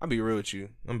mean, I'll be real with you.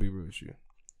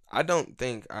 I don't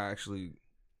think I actually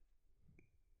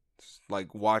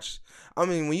like watch. I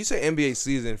mean, when you say NBA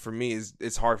season, for me,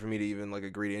 it's hard for me to even like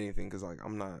agree to anything because like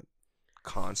I'm not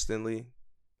constantly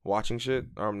watching shit,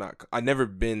 or I've never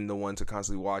been the one to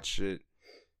constantly watch shit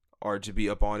or to be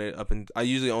up on it. I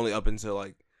usually only up until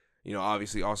like,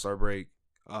 obviously All-Star break.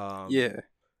 Yeah.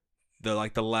 The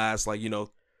last 10.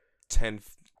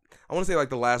 I want to say like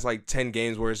the last 10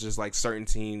 games where it's just like certain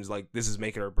teams like this is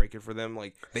make it or break it for them.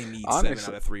 Like they need Honestly,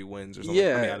 7 out of 3 wins or something.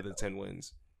 yeah. I mean, out of the 10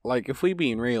 wins. Like, if we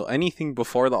being real, anything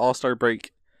before the All-Star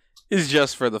break is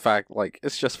just for the fact, like,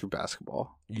 it's just for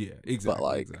basketball. Yeah,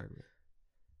 exactly. Exactly.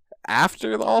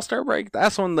 After the All-Star break,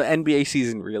 that's when the NBA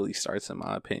season really starts, in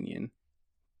my opinion.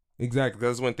 Exactly.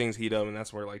 That's when things heat up, and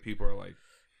that's where like people are like,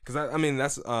 because I mean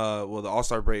that's the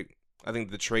All-Star break. I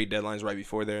think the trade deadline's right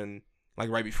before there, and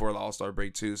like right before the All-Star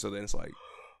break too. So then it's like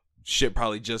shit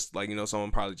probably just like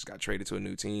someone probably just got traded to a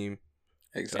new team.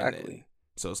 Exactly.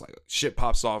 So it's like shit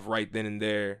pops off right then and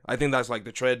there. I think that's like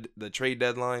the trade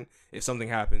deadline. If something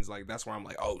happens, like that's where I'm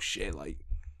like, oh shit, like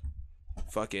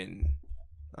fucking,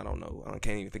 I don't know. I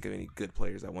can't even think of any good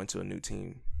players that went to a new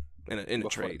team in a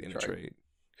trade.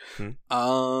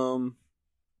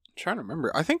 Trying to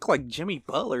remember. I think like Jimmy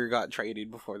Butler got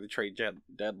traded before the trade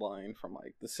deadline from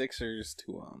like the Sixers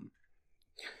to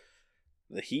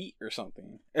the Heat or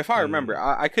something. If I remember,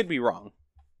 I could be wrong.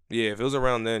 Yeah, if it was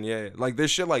around then, yeah. Like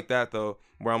there's shit like that though,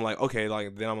 where I'm like, okay,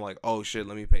 like then I'm like, oh shit,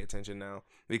 let me pay attention now,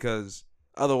 because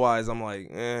otherwise I'm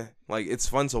like, like it's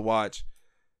fun to watch,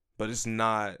 but it's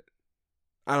not.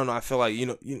 I don't know. I feel like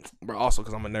but also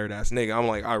because I'm a nerd ass nigga, I'm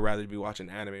like I'd rather be watching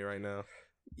anime right now.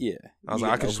 Yeah, I was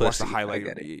like I could just watch the highlight.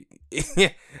 Yeah,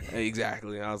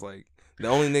 exactly. I was like the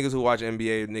only niggas who watch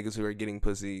NBA are niggas who are getting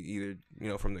pussy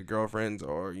either from their girlfriends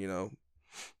or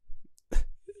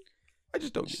I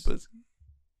just don't get pussy.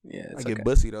 Yeah, I get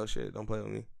pussy though. Shit, don't play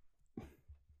with me.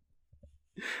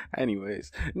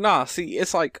 Anyways, see,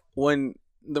 it's like when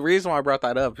the reason why I brought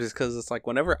that up is because it's like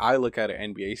whenever I look at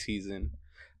an NBA season,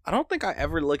 I don't think I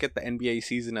ever look at the NBA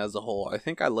season as a whole. I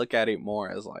think I look at it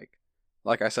more as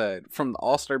like I said, from the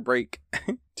All-Star break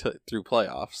through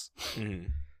playoffs. Mm-hmm.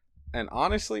 And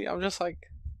honestly, I'm just like,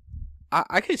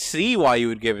 I could see why you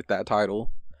would give it that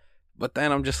title, but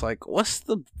then I'm just like, what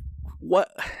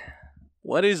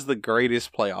is the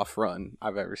greatest playoff run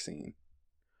I've ever seen?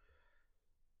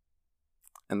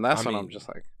 And that's when I'm just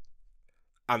like,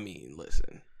 I mean,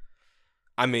 listen.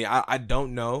 I mean, I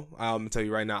don't know. I'm gonna tell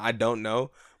you right now, I don't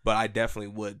know, but I definitely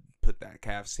would put that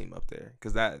Cavs team up there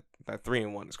because that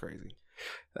 3-1 is crazy.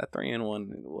 That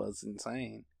 3-1 was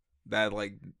insane. that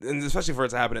like, and especially for it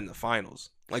to happen in the finals.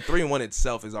 Like 3-1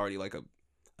 itself is already like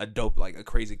a dope, like a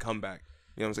crazy comeback.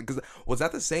 You know what I'm saying? Because was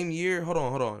that the same year? Hold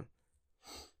on.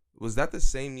 Was that the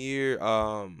same year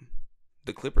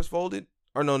the Clippers folded?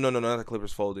 Or no, not the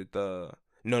Clippers folded. No.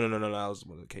 That was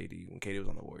when KD was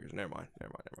on the Warriors. Never mind.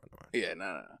 Yeah,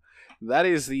 no. That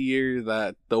is the year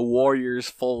that the Warriors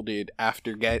folded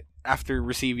after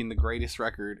receiving the greatest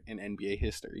record in NBA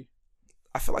history.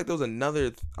 I feel like there was another. I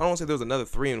don't want to say there was another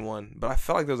 3-1, but I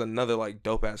felt like there was another like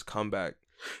dope ass comeback.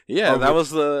 Yeah, that was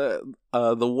the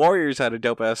Warriors had a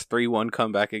dope ass 3-1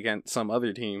 comeback against some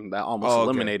other team that almost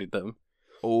eliminated them.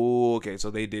 Oh, okay, so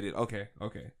they did it. Okay,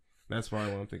 that's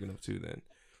probably what I'm thinking of too. Then,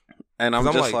 and I'm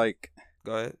just like,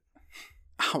 go ahead.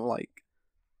 I'm like,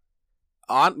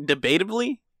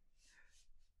 debatably,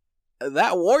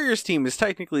 that Warriors team is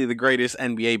technically the greatest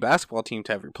NBA basketball team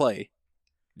to ever play.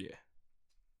 Yeah.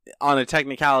 On a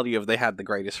technicality of they had the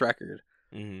greatest record.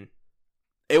 Mm-hmm.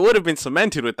 It would have been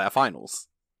cemented with that finals.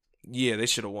 Yeah, they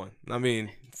should have won. I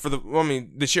mean,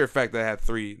 the sheer fact that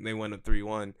they went up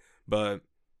 3-1, but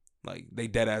like they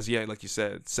dead ass, like you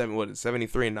said,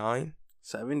 73-9?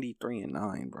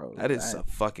 73-9, bro. That is a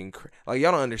fucking like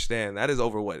y'all don't understand. That is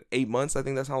over what, 8 months? I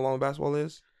think that's how long basketball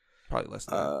is. Probably less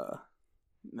than that.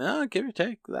 No, give or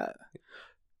take that.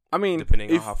 I mean,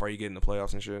 depending on how far you get in the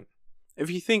playoffs and shit. If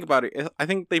you think about it, I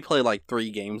think they play like 3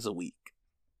 games a week.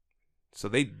 So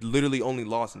they literally only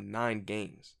lost 9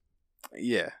 games.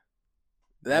 Yeah.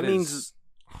 That means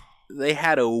they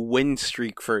had a win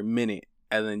streak for a minute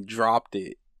and then dropped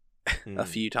it a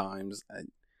few times.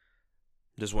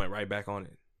 Just went right back on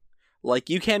it. Like,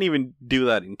 you can't even do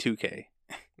that in 2K.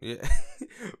 Yeah.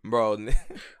 Bro.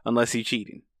 Unless you're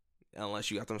cheating.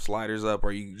 Unless you got them sliders up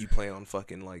or you play on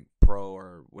fucking like pro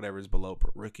or whatever is below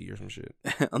rookie or some shit.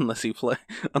 Unless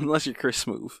you're Chris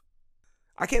Smooth.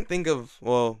 I can't think of,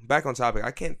 back on topic,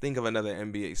 I can't think of another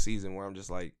NBA season where I'm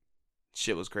just like,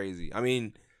 shit was crazy. I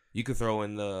mean, you could throw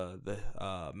in the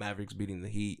Mavericks beating the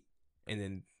Heat and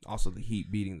then also the Heat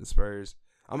beating the Spurs.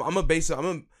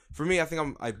 For me, I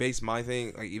think I base my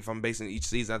thing, like if I'm basing each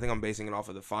season, I think I'm basing it off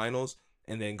of the finals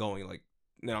and then going like,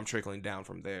 then I'm trickling down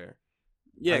from there.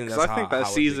 Yeah, because I think that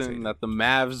season that the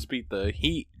Mavs beat the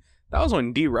Heat, that was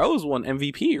when D Rose won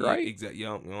MVP, right? Yeah, exactly.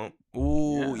 Yep.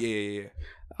 Ooh, yeah.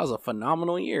 That was a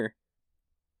phenomenal year.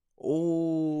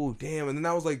 Oh, damn. And then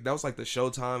that was like the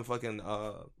Showtime fucking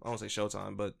I don't say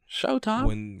Showtime, but Showtime?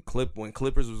 When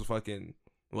Clippers was fucking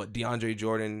DeAndre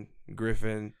Jordan,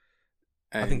 Griffin,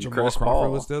 and I think Jamal Chris Crawford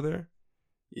Paul was still there.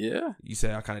 Yeah. You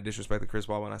say I kind of disrespected Chris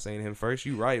Paul when I saying him first.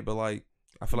 You right, but like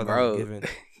I feel like I was given.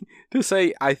 To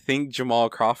say I think Jamal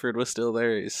Crawford was still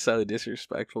there is so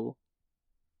disrespectful.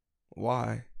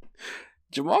 Why?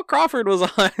 Jamal Crawford was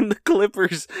on the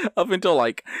Clippers up until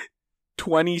like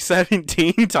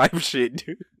 2017 type shit,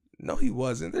 dude. No, he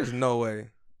wasn't. There's no way.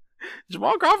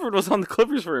 Jamal Crawford was on the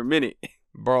Clippers for a minute.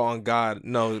 Bro, on God,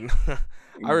 no.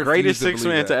 Greatest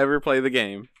 6-man to ever play the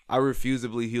game. I refuse to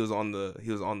believe he was on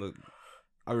the.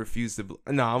 I refuse to.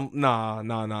 Nah.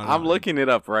 I'm looking it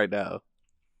up right now.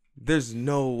 There's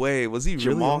no way. Was he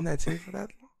really on that team for that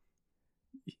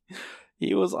long?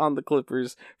 He was on the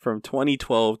Clippers from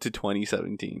 2012 to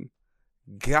 2017.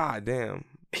 God damn.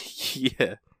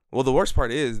 Yeah. Well, the worst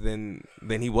part is then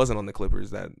he wasn't on the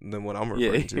Clippers. Than what I'm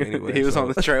referring to anyway. He was on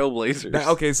the Trailblazers.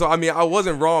 Okay, so I mean, I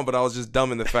wasn't wrong, but I was just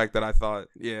dumb in the fact that I thought,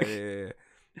 yeah.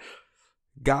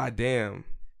 God damn.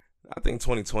 I think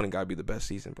 2020 gotta be the best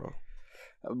season, bro.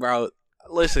 Bro,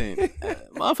 listen,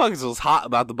 motherfuckers was hot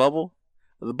about the bubble.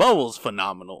 The bubble was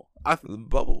phenomenal. The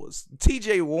bubble was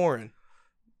T.J. Warren.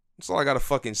 That's all I gotta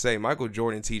fucking say. Michael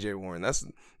Jordan, T.J. Warren. That's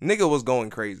nigga was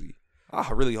going crazy. I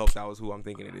really hope that was who I'm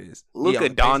thinking it is. Luka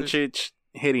Doncic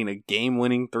hitting a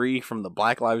game-winning 3 from the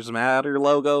Black Lives Matter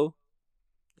logo.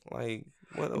 Like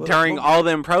during all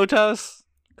them protests.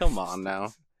 Come on now,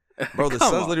 bro. The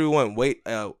Suns literally went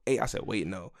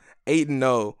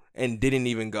 8-0 and didn't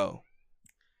even go.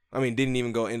 I mean,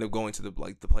 end up going to the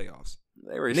playoffs.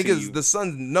 The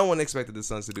Suns. No one expected the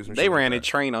Suns to do some. They ran a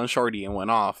train on Shorty and went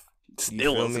off.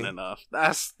 Still wasn't enough.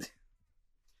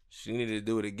 She needed to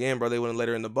do it again, bro. They wouldn't let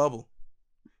her in the bubble.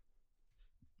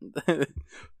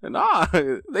 Nah,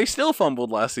 they still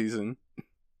fumbled last season.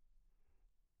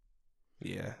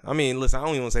 Yeah, I mean, listen, I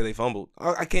don't even want to say they fumbled.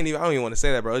 I don't even want to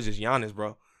say that, bro. It's just Giannis,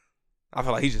 bro. I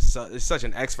feel like he's just it's such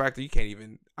an X factor. I can't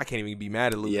even be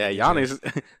mad at losing. Yeah,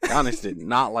 Giannis did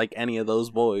not like any of those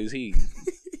boys. He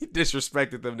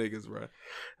disrespected them niggas, bro.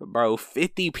 Bro,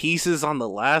 50 pieces on the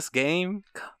last game.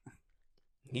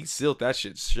 He sealed that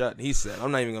shit shut. He said,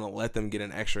 "I'm not even gonna let them get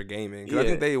an extra game in." Because I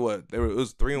think it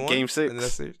was 3-1 Game 6.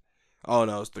 Oh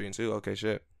no, it was 3-2. Okay,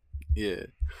 shit. Yeah,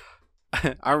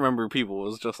 I remember people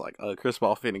was just like, Chris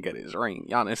Paul finna get his ring.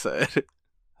 Giannis said,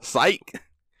 psych.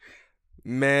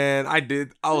 Man, I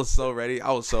did. I was so ready. I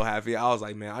was so happy. I was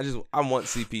like, man, I want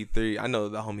CP3. I know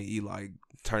the homie Eli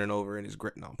turning over in his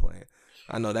grip. No, I'm playing.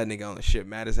 I know that nigga on the shit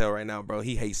mad as hell right now, bro.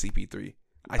 He hates CP3.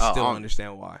 I still don't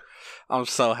understand why. I'm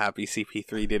so happy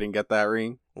CP3 didn't get that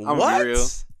ring. I'm What? real.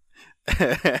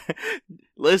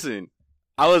 Listen,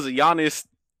 I was a Giannis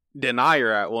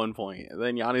denier at one point. And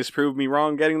then Giannis proved me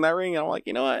wrong getting that ring. And I'm like,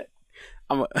 you know what?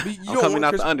 I'm coming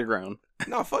out the underground.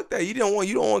 No, fuck that. You don't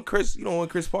want Chris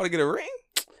Paul to get a ring,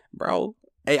 bro.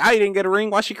 Hey, I didn't get a ring.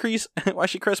 Why should Chris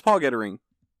Paul get a ring?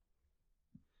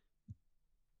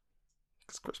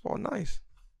 Cause Chris Paul nice.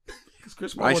 Cause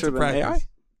Chris Paul nicer went to than practice. AI?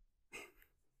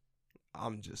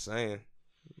 I'm just saying.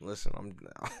 Listen,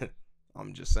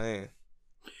 I'm just saying.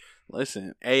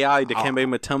 Listen, AI, Dikembe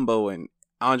Mutombo, and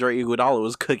Andre Iguodala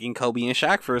was cooking Kobe and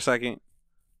Shaq for a second.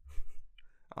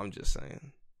 I'm just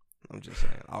saying.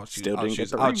 I'll choose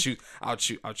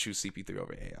CP3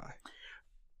 over AI.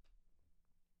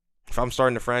 If I'm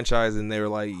starting a franchise and they were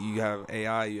like, you have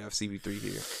AI, you have CP3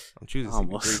 here, I'm choosing CP3. I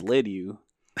almost slid you.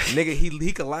 Nigga,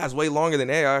 he could last way longer than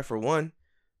AI for one.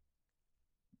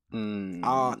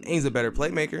 Ain's a better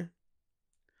playmaker.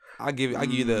 I give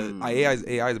you the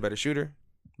AI is a better shooter,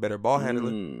 better ball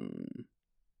handler.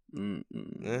 Yeah,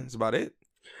 that's about it.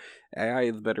 AI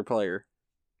is a better player.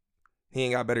 He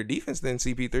ain't got better defense than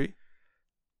CP3.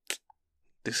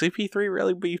 Did CP3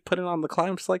 really be putting on the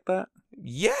clamps like that?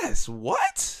 Yes.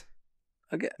 What?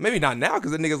 Okay. Maybe not now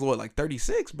because the nigga's like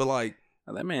 36, but like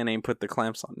that man ain't put the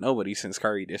clamps on nobody since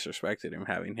Curry disrespected him,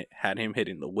 had him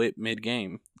hitting the whip mid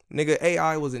game. Nigga,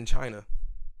 AI was in China.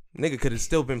 Nigga could have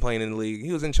still been playing in the league.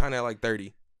 He was in China at like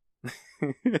 30.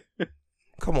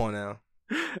 Come on now.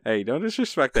 Hey, don't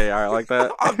disrespect AI like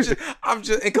that. I'm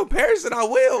just in comparison, I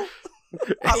will.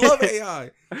 I love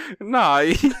AI.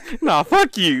 Nah,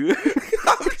 fuck you.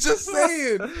 I'm just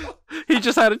saying. He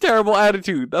just had a terrible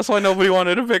attitude. That's why nobody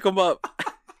wanted to pick him up.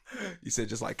 You said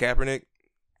just like Kaepernick?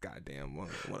 Goddamn, what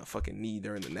a fucking knee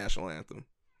during the national anthem.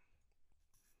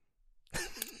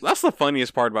 That's the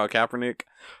funniest part about Kaepernick.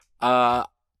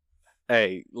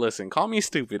 Hey, listen, call me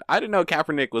stupid. I didn't know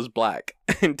Kaepernick was black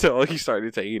until he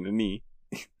started taking a knee.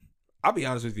 I'll be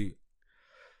honest with you.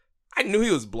 I knew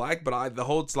he was black, but I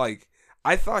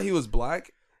thought he was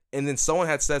black, and then someone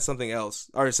had said something else,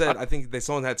 or said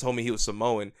someone had told me he was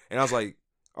Samoan, and I was like,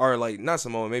 or like not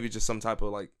Samoan, maybe just some type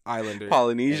of like islander,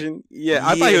 Polynesian.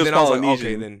 I thought he was Polynesian. I was like,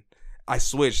 okay, then I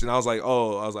switched, and I was like,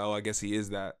 oh, I guess he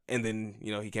is that, and then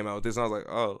he came out with this, and I was like,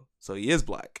 oh, so he is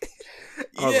black.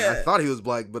 I thought he was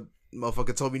black, but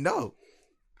motherfucker told me no.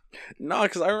 No,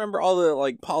 because I remember all the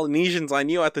like Polynesians I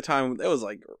knew at the time. It was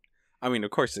like, I mean,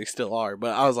 of course they still are,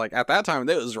 but I was like, at that time,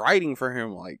 they was writing for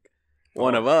him like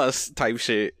one of us type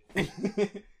shit. And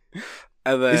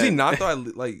then, is he not though?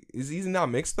 Like, is he not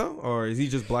mixed though, or is he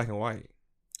just black and white?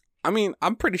 I mean,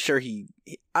 I'm pretty sure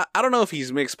I don't know if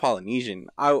he's mixed Polynesian.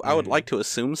 I would like to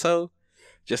assume so,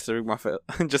 just to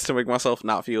make myself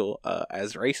not feel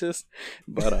as racist.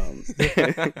 But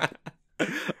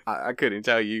I couldn't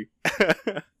tell you.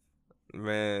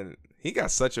 Man, he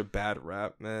got such a bad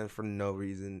rap, man, for no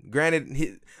reason.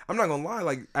 Granted, I'm not gonna lie,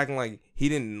 like acting like he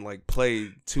didn't like play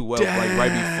too well, like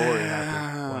right before it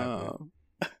happened.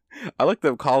 I looked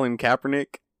up Colin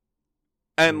Kaepernick,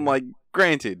 and like,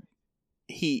 granted,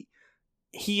 he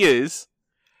is,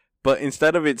 but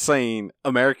instead of it saying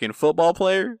American football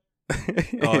player,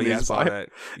 oh yeah, I saw that.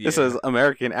 Yeah. It says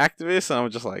American activist, and I'm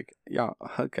just like, yeah,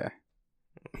 okay.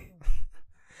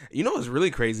 You know what's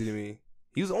really crazy to me?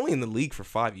 He was only in the league for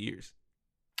 5 years.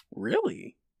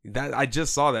 Really? That I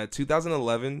just saw that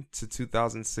 2011 to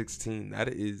 2016. That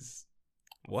is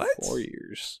what? 4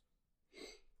 years.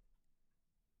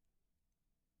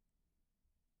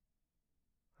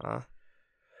 Huh?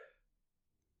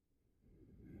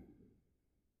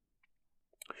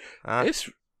 It's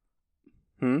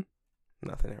nothing.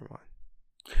 Never mind.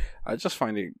 I just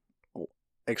find it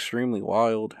extremely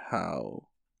wild how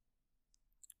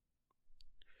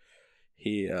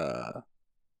he oh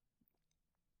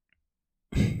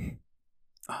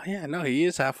yeah, no, he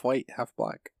is half white, half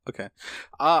black. Okay.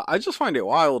 I just find it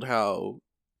wild how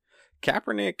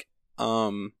Kaepernick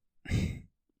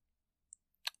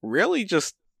really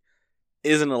just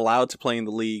isn't allowed to play in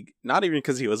the league, not even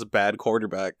because he was a bad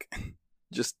quarterback,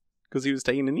 just because he was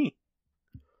taking a knee.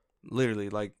 Literally,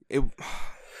 like it.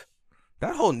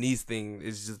 That whole knees thing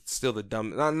is just still the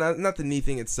dumb. Not the knee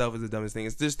thing itself is the dumbest thing.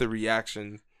 It's just the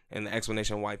reaction and the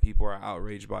explanation why people are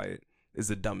outraged by it is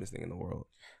the dumbest thing in the world.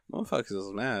 Motherfuckers is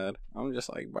mad. I'm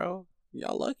just like, bro,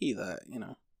 y'all lucky that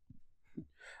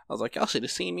I was like, y'all should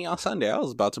have seen me on Sunday. I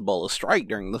was about to bowl a strike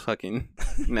during the fucking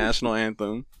national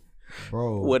anthem.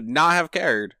 Bro. Would not have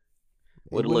cared.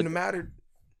 It wouldn't have mattered.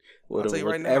 Would I'll have tell you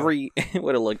looked right now.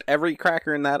 would have looked every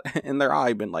cracker in their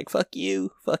eye, been like, fuck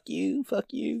you, fuck you, fuck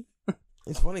you.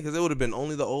 It's funny because it would have been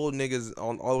only the old niggas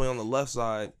on all the way on the left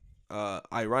side.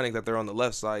 Ironic that they're on the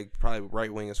left side, probably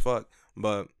right wing as fuck.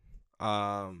 But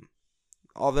all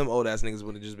them old ass niggas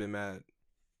would have just been mad.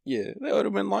 Yeah, they would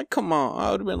have been like, come on. I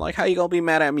would have been like, how you gonna be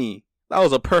mad at me? That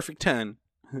was a perfect 10.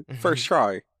 First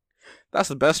try. That's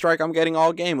the best strike I'm getting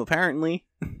all game, apparently.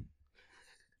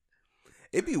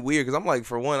 It'd be weird because I'm like,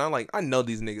 for one, I'm like, I know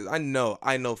these niggas.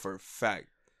 I know for a fact.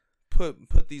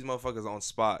 Put these motherfuckers on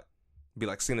spot. Be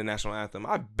like, sing the national anthem.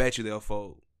 I bet you they'll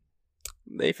fold.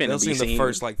 They'll sing the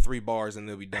first like 3 bars and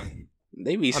they'll be done.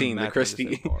 They be singing the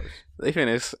Christy. They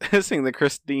finish sing the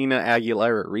Christina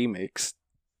Aguilera remix.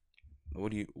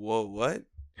 What?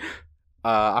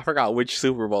 I forgot which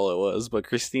Super Bowl it was, but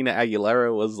Christina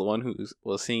Aguilera was the one who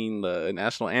was singing the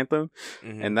national anthem,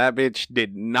 and that bitch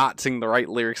did not sing the right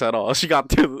lyrics at all. She got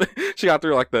through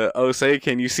like the "Oh say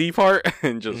can you see" part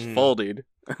and just folded.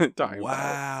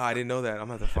 Wow, I didn't know that. I'm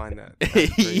gonna have to find that.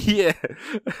 Yeah,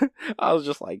 I was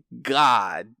just like,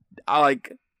 God, I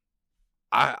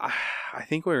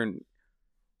think we're in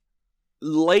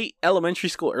late elementary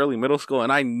school, early middle school,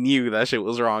 and I knew that shit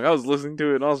was wrong. I was listening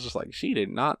to it and I was just like, she did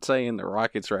not say in the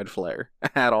Rockets red flare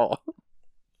at all.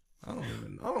 I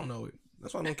don't know it.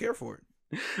 That's why I don't care for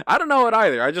it. I don't know it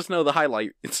either. I just know the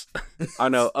highlights. I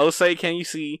know "Oh say can you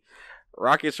see,"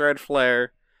 Rockets red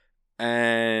flare,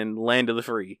 and "Land of the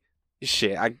Free."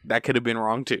 Shit, that could have been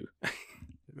wrong too.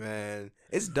 Man,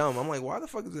 it's dumb. I'm like, why the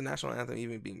fuck is the national anthem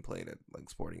even being played at like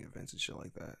sporting events and shit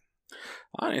like that?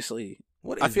 Honestly,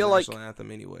 what is I feel the like national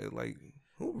anthem anyway? Like,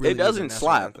 who really it doesn't needs a national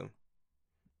slap. Anthem?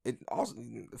 It also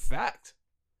fact.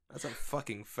 That's a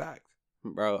fucking fact,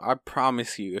 bro. I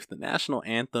promise you, if the national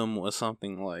anthem was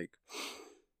something like,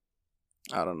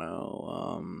 I don't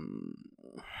know,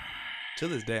 to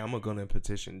this day, I'm gonna go to a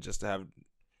petition just to have.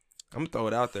 I'm gonna throw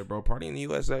it out there, bro. Party in the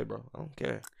USA, bro. I don't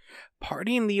care.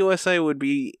 Party in the USA would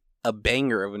be a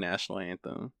banger of a national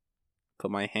anthem. Put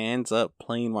my hands up,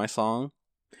 playing my song.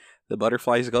 The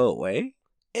butterflies go away.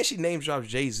 And she name drops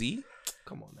Jay-Z.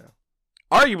 Come on now.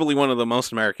 Arguably one of the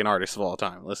most American artists of all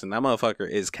time. Listen, that motherfucker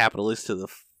is capitalist to the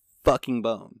fucking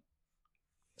bone.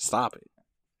 Stop it.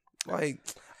 Like,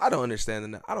 I don't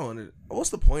understand that. What's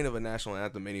the point of a national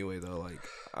anthem anyway, though? Like,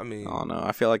 I mean, I don't know.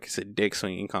 I feel like it's a dick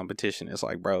swinging competition. It's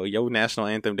like, bro, your national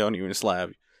anthem don't even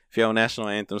slap. If your national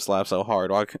anthem slaps so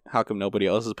hard, how come nobody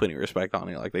else is putting respect on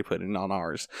it like they put it on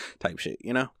ours? Type shit,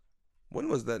 you know? When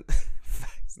was that?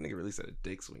 This nigga really said a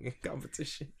dick swinging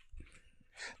competition.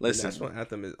 Listen, the national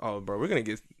anthem is. Oh, bro, we're gonna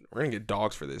get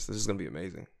dogs for this. This is gonna be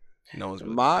amazing. No one's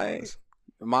really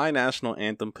my national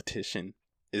anthem petition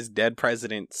is Dead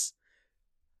Presidents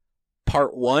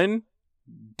Part 1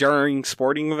 during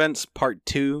sporting events, Part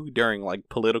 2 during like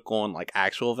political and like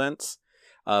actual events,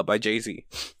 by Jay-Z.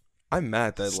 I'm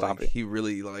mad that he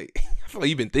really like. I feel like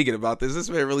you've been thinking about this. This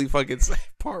man really fucking said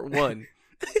Part 1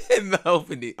 in the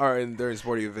opening or during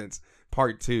sporting events.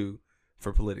 Part 2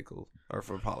 for political or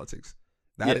for politics.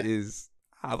 That is,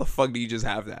 how the fuck do you just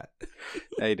have that?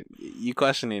 Hey, you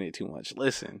questioning it too much.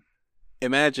 Listen,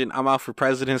 imagine I'm out for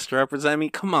presidents to represent me.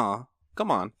 Come on.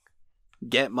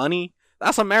 Get money.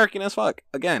 That's American as fuck.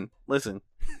 Again, listen.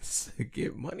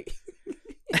 Get money.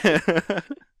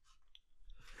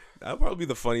 That'd probably be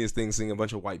the funniest thing, seeing a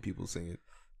bunch of white people singing.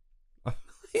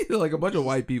 Like a bunch of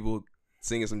white people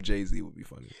singing some Jay-Z would be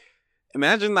funny.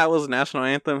 Imagine that was a national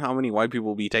anthem. How many white people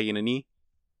would be taking a knee?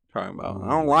 Talking about, I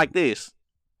don't like this.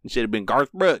 It should have been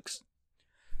Garth Brooks.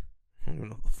 I don't even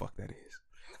know what the fuck that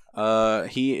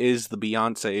is. He is the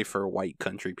Beyonce for white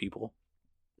country people.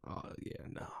 Oh yeah,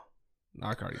 no.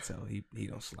 I can already tell he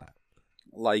don't slap.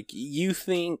 Like, you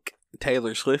think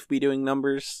Taylor Swift be doing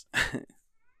numbers?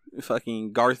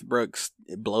 Fucking Garth Brooks,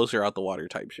 it blows her out the water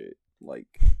type shit.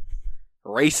 Like,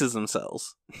 racism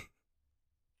sells.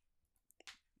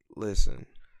 Listen.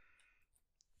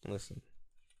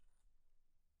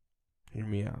 Hear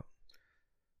me out.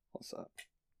 What's up?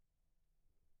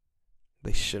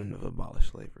 They shouldn't have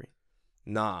abolished slavery.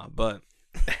 Nah, but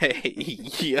hey,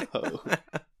 yo.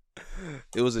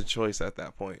 It was a choice at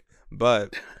that point.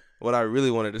 But what I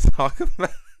really wanted to talk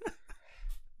about.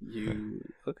 You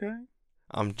okay?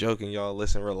 I'm joking, y'all.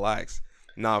 Listen, relax.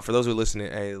 Nah, for those who are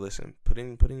listening, hey, listen. Put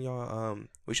in y'all.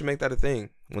 We should make that a thing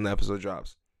when the episode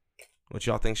drops. What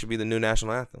y'all think should be the new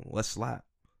national anthem? Let's slap.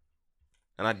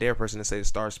 And I dare a person to say the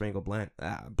Star Spangled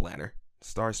Banner.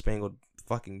 Star Spangled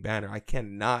fucking Banner. I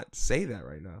cannot say that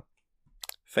right now.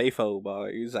 FAFO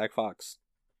by Zach Fox.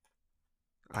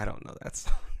 I don't know that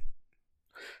song.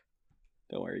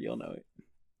 Don't worry, you'll know it.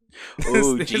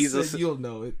 Oh, It Jesus! said you'll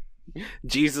know it.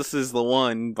 Jesus is the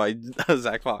One by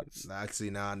Zach Fox.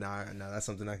 Actually, nah, that's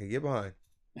something I can get behind.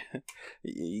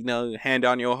 You know, hand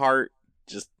on your heart,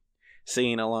 just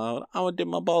singing aloud. I would dip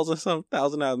my balls in some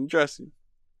 1,000 hours dressing,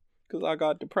 cause I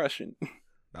got depression.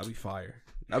 That'd be fire.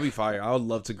 That'd be fire. I would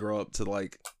love to grow up to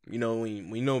like, you know,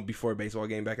 when you know before a baseball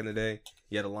game back in the day,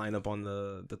 you had to line up on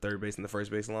the third base and the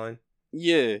first base line.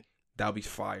 Yeah, That'd be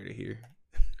fire to hear.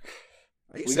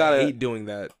 we gotta hate doing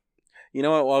that. You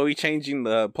know what? While we changing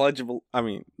the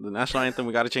the national anthem,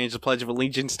 we gotta change the Pledge of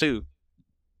Allegiance too.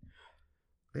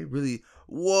 They really.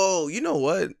 Whoa, you know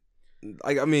what?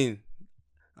 Like, I mean,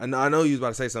 I know you was about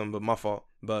to say something, but my fault.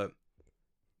 But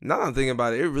now that I'm thinking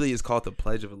about it, it really is called the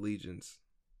Pledge of Allegiance.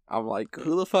 I'm like,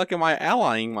 who the fuck am I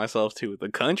allying myself to? The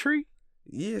country?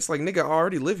 Yeah, it's like, nigga, I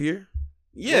already live here.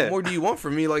 Yeah. What more do you want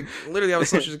from me? Like, literally have a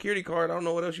social security card. I don't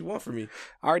know what else you want from me.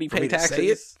 I already For pay me to say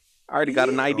taxes. I already got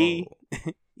an Yeah. ID.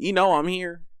 Oh, You know I'm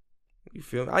here. you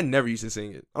feel me? I never used to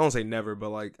sing it. I don't say never, but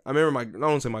like, I remember I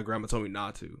don't say my grandma told me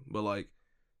not to, but like,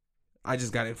 I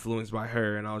just got influenced by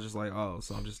her, and I was just like, oh,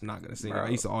 so I'm just not gonna sing it. Bro. I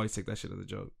used to always take that shit as a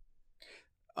joke.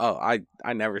 Oh,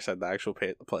 I never said the actual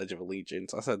Pledge of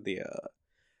Allegiance. I said the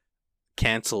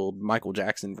canceled Michael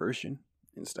Jackson version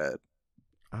instead.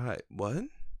 What?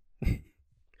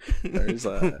 There's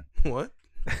what?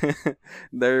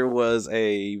 there was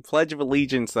a Pledge of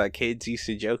Allegiance that kids used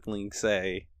to jokingly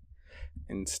say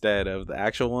instead of the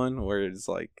actual one, where it's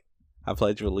like, I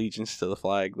pledge allegiance to the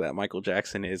flag that Michael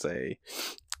Jackson is a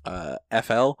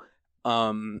FL.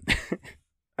 And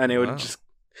it would Wow. just,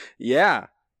 yeah.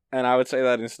 And I would say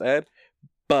that instead.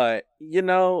 But, you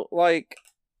know, like,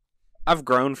 I've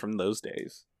grown from those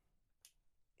days.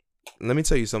 Let me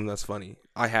tell you something that's funny.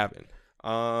 I haven't.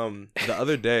 The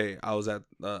other day I was at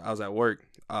work,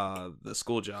 the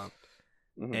school job,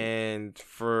 Mhm.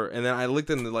 and then I looked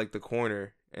in the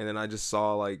corner, and then I just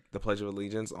saw like the Pledge of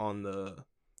Allegiance on the.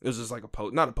 It was just like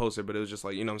not a poster, but it was just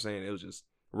like, you know what I'm saying. It was just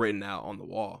written out on the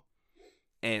wall,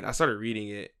 and I started reading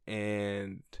it,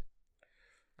 and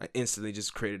I instantly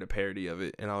just created a parody of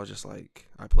it, and I was just like,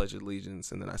 I pledge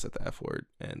allegiance, and then I said the F word,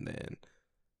 and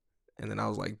then I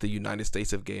was like, the United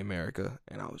States of Gay America,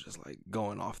 and I was just like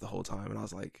going off the whole time, and I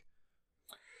was like,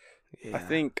 yeah. I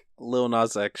think Lil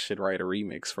Nas X should write a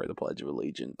remix for the Pledge of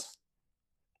Allegiance.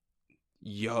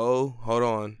 Yo, hold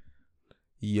on.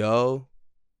 Yo,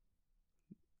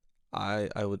 I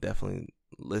would definitely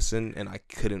listen, and I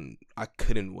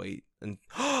couldn't wait. And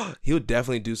he would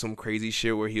definitely do some crazy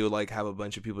shit where he would like have a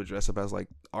bunch of people dress up as like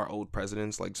our old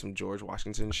presidents, like some George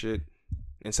Washington shit.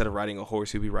 Instead of riding a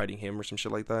horse, he'd be riding him or some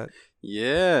shit like that.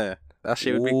 Yeah, that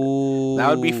shit would be Ooh, that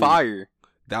would be fire.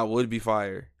 That would be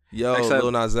fire. Yo, Except-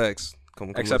 Lil Nas X. Come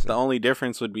Except the listen. only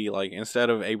difference would be like, instead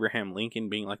of Abraham Lincoln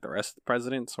being like the rest of the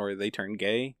presidents, where they turn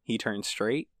gay, he turned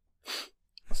straight.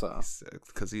 So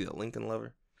Because he's a Lincoln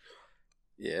lover.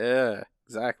 yeah,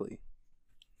 exactly.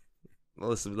 Well,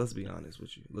 let's be honest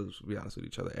with you. Let's be honest with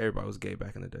each other. Everybody was gay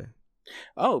back in the day.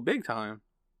 Oh, big time.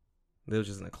 They was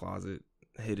just in a closet,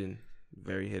 hidden,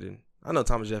 very hidden. I know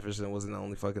Thomas Jefferson wasn't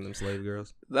only fucking them slave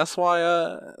girls. That's why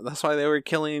they were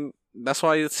killing. That's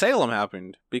why Salem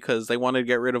happened, because they wanted to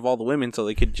get rid of all the women so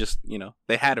they could just, you know,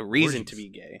 they had a reason to be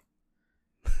gay.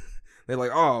 They're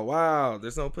like, oh wow,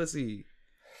 there's no pussy.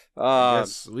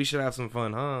 Yes, we should have some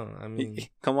fun, huh? I mean,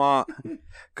 come on,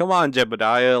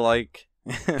 Jebediah, like.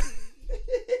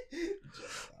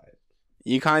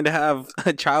 You kind of have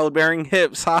childbearing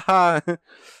hips, haha.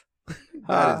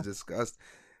 that is disgusting.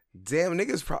 Damn,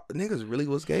 niggas really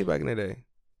was gay back in the day.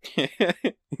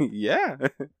 Yeah,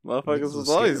 motherfuckers Niggas was was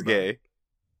always scared about gay.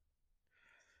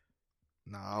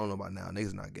 Nah, I don't know about now.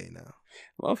 Niggas not gay now.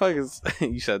 Motherfuckers,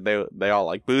 you said they all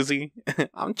like boozy.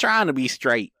 I'm trying to be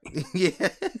straight. Yeah.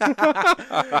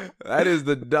 That is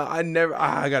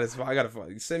I gotta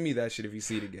find. Send me that shit if you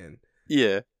see it again.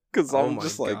 Yeah, because Oh I'm my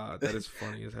just god, like, that is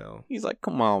funny as hell. he's like,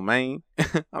 come on, man.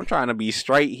 I'm trying to be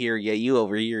straight here, yet you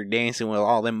over here dancing with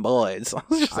all them boys. I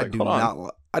was just I like, do hold on.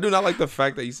 not. I do not like the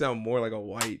fact that you sound more like a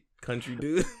white country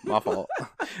dude. My fault.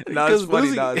 No, it's 'Cause funny.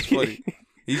 Boosie- No, it's funny.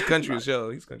 He's country as hell.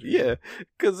 He's country. Yeah,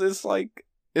 because it's like,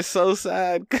 it's so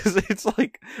sad, because it's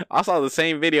like, I saw the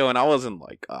same video and I wasn't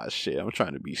like, oh shit, I'm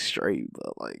trying to be straight,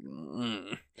 but like,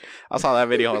 I saw that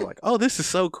video, I was like, oh, this is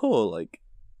so cool, like,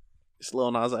 it's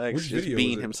Lil Nas X Which just video being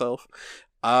was it? himself.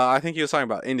 I think he was talking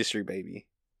about Industry Baby.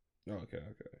 Oh, okay.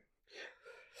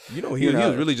 You know, he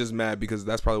was really just mad because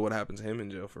that's probably what happened to him in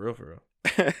jail, for real.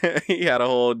 He had a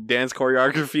whole dance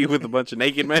choreography with a bunch of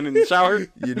naked men in the shower.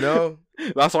 You know?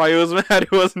 That's why he was mad.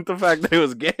 It wasn't the fact that he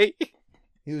was gay.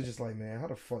 He was just like, man, how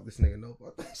the fuck this nigga know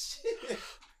about that shit?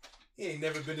 He ain't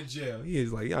never been to jail. He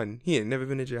is like, he ain't never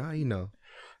been to jail. How you know?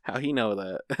 How he know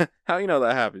that? How you know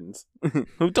that happens?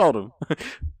 Who told him?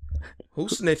 Who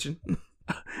snitching?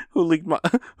 Who leaked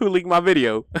my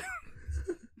video?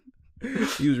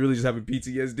 He was really just having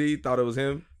PTSD. Thought it was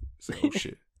him. Said, oh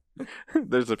shit.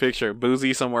 There's a picture of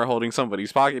Boozy somewhere holding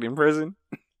somebody's pocket in prison.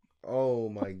 Oh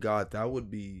my god, that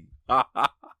would be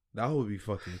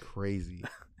fucking crazy.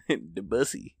 The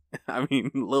Bussy. I mean,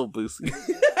 Lil Boosie.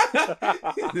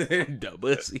 The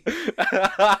Bussy.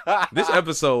 This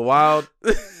episode wild.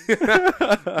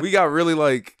 We got really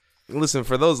like. Listen,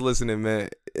 for those listening, man.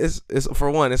 It's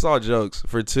for one, it's all jokes.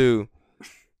 For two,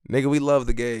 nigga, we love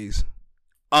the gays.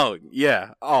 Oh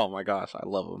yeah. Oh my gosh, I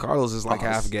love him. Carlos is like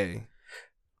half gay.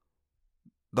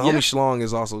 The homie Schlong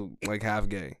is also like half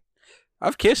gay.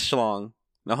 I've kissed Schlong.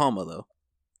 No homo though.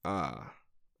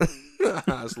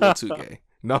 It's a little too gay.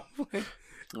 No,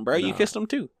 bro, you kissed him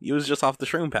too. You was just off the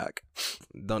shroom pack.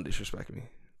 Don't disrespect me.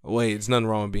 Wait, it's nothing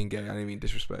wrong with being gay. I didn't mean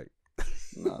disrespect.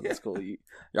 No, that's cool.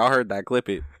 Y'all heard that? Clip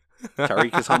it.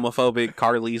 Tariq is homophobic.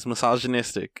 Carly's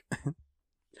misogynistic.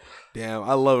 Damn,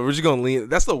 I love it. We're just gonna lean.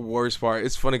 That's the worst part.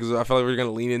 It's funny because I feel like we're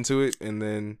gonna lean into it, and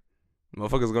then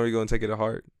motherfuckers gonna be going to take it to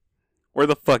heart. Where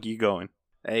the fuck you going?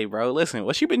 Hey, bro, listen.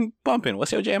 What you been bumping?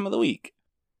 What's your jam of the week?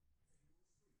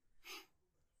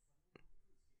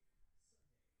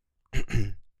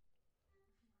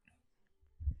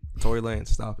 Tory Lanez,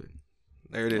 stop it.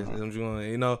 There it is.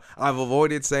 You know, I've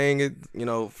avoided saying it, you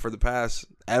know, for the past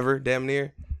ever, damn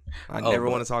near. I never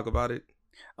want to talk about it.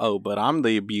 Oh, but I'm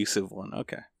the abusive one.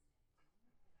 Okay.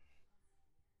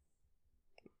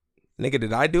 Nigga,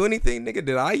 did I do anything? Nigga,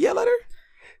 did I yell at her?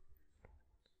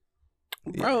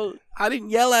 Bro, I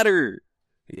didn't yell at her.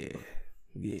 Yeah.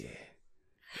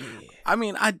 I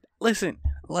mean, listen,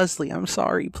 Leslie, I'm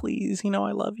sorry, please. You know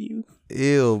I love you.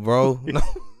 Ew, bro. No.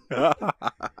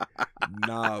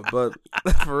 Nah, but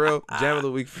for real, jam of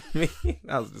the week for me.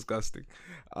 That was disgusting.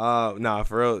 Nah,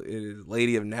 for real, it is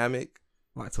Lady of Namek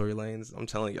by Tory Lanez. I'm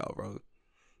telling y'all, bro.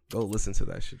 Go listen to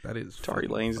that shit. That is Tory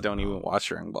Lanez don't even watch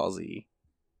Dragon Ball Z.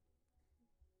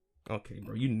 Okay,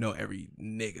 bro. You know every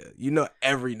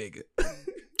nigga.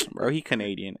 Bro, he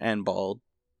Canadian and bald.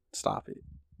 Stop it.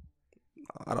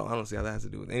 I don't see how that has to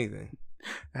do with anything.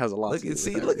 It has a lot to do with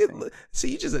everything.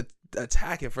 See, you just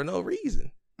attacking for no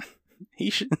reason.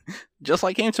 He should, just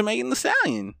like him to Megan Thee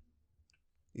Stallion.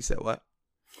 You said what?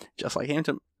 Just like him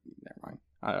to. Never mind.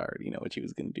 I already know what he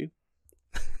was gonna do.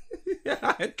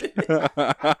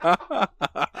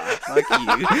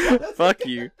 Fuck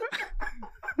you.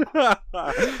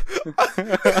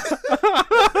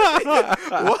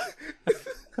 What?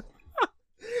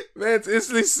 Man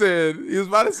instantly said he was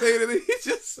about to say it, and he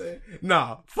just said,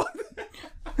 "Nah, fuck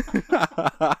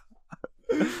that."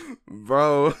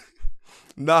 Bro,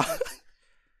 nah.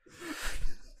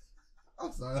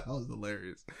 I'm sorry, that was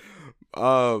hilarious.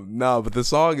 No, but the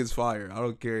song is fire. I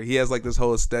don't care. He has like this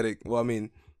whole aesthetic. Well, I mean,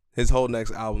 his whole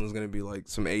next album is gonna be like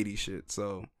some 80s shit.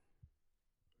 So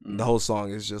the whole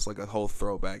song is just like a whole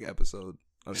throwback episode.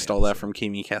 Stole that from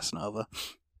Kimi Casanova.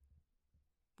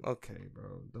 Okay,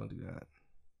 bro, don't do that.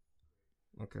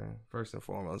 Okay, first and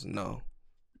foremost, no.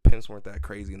 Pimps weren't that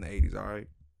crazy in the 80s, all right?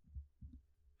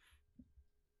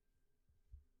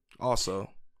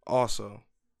 Also. Oh,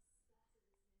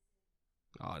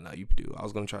 no, you do. I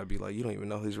was going to try to be like, you don't even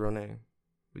know his real name.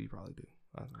 But you probably do.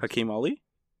 Hakeem Ali?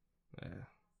 Yeah.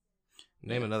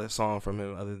 Name another song from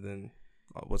him other than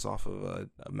what's off of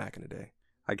Mac in the Day.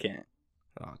 I can't.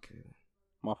 Okay.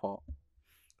 My fault.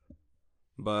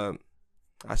 But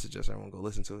I suggest everyone go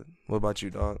listen to it. What about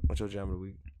you, dog? What's your jam of the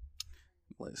week?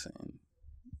 Listen.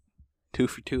 2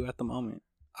 for 2 at the moment.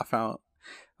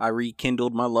 I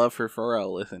rekindled my love for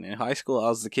Pharrell. Listen, in high school, I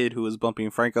was the kid who was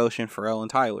bumping Frank Ocean, Pharrell, and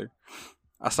Tyler.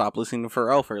 I stopped listening to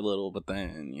Pharrell for a little, but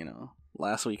then,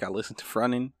 last week I listened to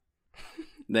Frontin'.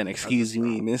 Then Excuse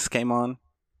Me, Miss came on.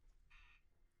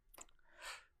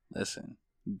 Listen,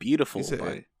 Beautiful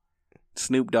by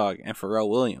Snoop Dogg and Pharrell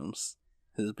Williams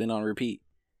has been on repeat.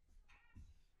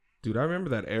 Dude, I remember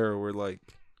that era where, like,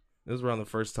 it was around the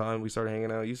first time we started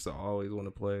hanging out. I used to always want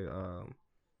to play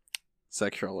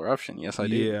Sexual Eruption. Yes, I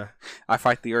do. Yeah. I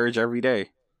fight the urge every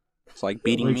day. It's like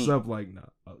beating me. Wakes up like, nah.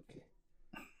 Okay.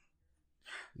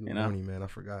 Horny, man. I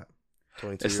forgot.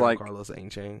 22 it's like Carlos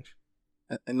ain't changed.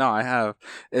 No, I have.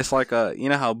 It's like you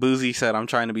know how Boozy said, "I'm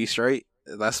trying to be straight."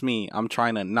 That's me. I'm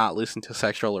trying to not listen to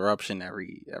Sexual Eruption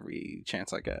every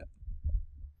chance I get.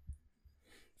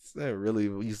 That really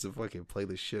used to fucking play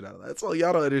the shit out of that. That's all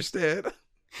y'all don't understand.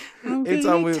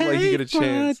 Anytime we like you get a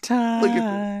chance, look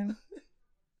at this.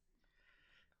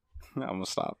 I'm gonna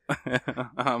stop.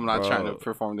 I'm not trying to Bro.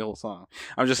 perform the whole song.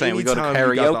 I'm just saying we go to Anytime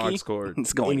you got the aux karaoke. cord,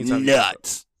 It's going anytime you got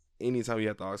nuts. Anytime you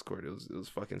had the aux cord, it was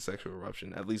fucking sexual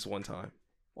eruption at least one time.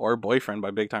 Or Boyfriend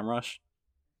by Big Time Rush.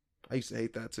 I used to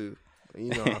hate that too. You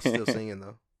know, I was still singing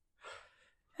though.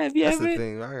 Have you That's ever? the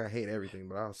thing. I hate everything,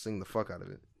 but I'll sing the fuck out of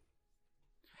it.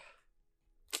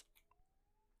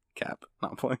 Cap,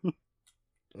 not playing.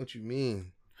 What you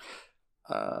mean?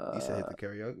 You said hit the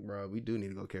karaoke, bro. We do need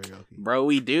to go karaoke, Bro,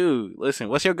 we do. Listen,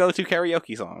 what's your go-to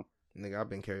karaoke song? nigga. I've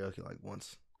been karaoke like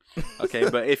once. Okay,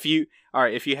 but if you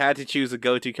had to choose a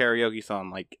go-to karaoke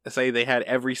song, like say they had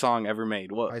every song ever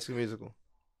made, what? High School Musical,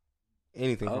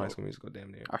 anything from Oh. High School Musical,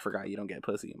 damn near. I forgot you don't get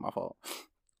pussy. My fault.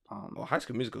 Oh, High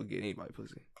School Musical get anybody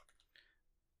pussy.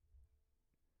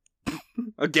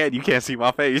 Again, you can't see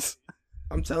my face.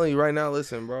 I'm telling you right now.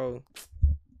 Listen, bro.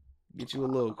 Get you a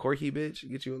little quirky bitch.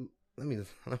 Get you. Let me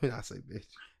not say bitch.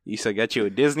 You said get you a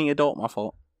Disney adult. My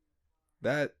fault.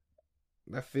 That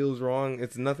feels wrong.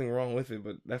 It's nothing wrong with it,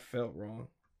 but that felt wrong.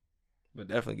 But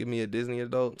definitely give me a Disney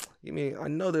adult. I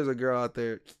know there's a girl out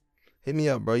there. Hit me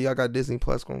up, bro. Y'all got Disney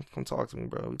Plus. Come talk to me,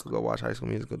 bro. We could go watch High School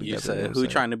Musical together. You said who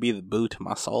trying to be the boo to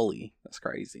my soully? That's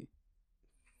crazy.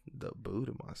 The boo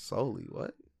to my soully.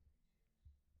 What?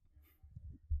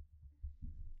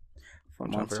 From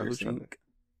I'm trying to figure out Monsters who's trying to- Inc.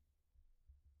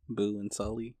 Boo and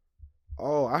Sully.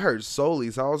 Oh, I heard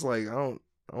solely, so I was like, I don't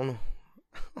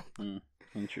know.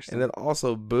 Interesting. And then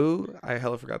also Boo, I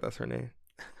hella forgot that's her name.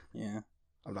 Yeah.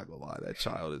 I'm not gonna lie, that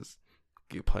child is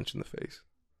get punched in the face.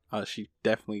 She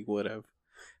definitely would have.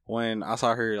 When I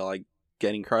saw her like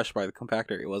getting crushed by the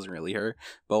compactor, it wasn't really her.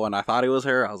 But when I thought it was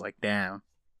her, I was like, damn,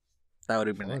 that would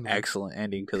have been an Funny. excellent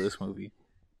ending to this movie.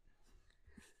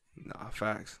 Nah,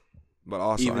 facts. But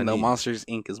also, Even though Monsters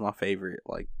Inc. is my favorite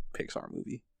like Pixar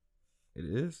movie. it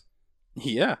is.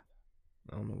 Yeah.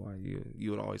 I don't know why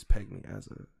you would always peg me as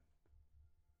a.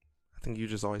 I think you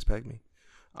just always peg me.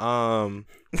 I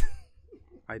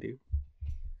do.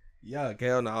 Yeah,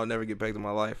 hell no, I'll never get pegged in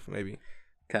my life. Maybe.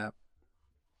 Cap.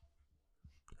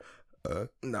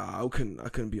 Nah, I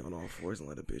couldn't be on all fours and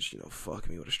let a bitch, fuck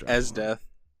me with a strap. As on. death.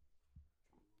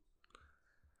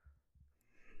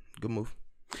 Good move.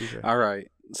 Touche. All right.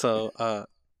 So,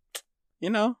 you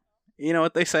know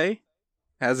what they say?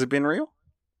 Has it been real?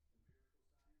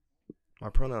 My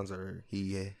pronouns are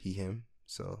he, him.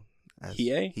 So as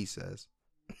he says.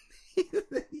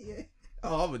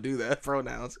 Oh, I'm gonna do that.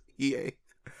 Pronouns. He.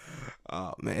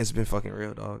 Oh man, it's been fucking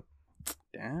real, dog.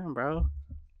 Damn, bro.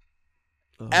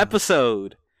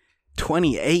 Episode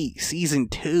 28, season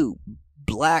 2,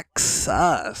 Black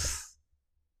Sus.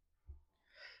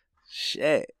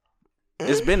 Shit.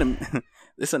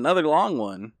 It's another long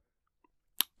one.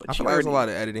 But I feel like there's a lot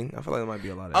of editing. I feel like there might be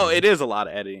a lot of editing. Oh, it is a lot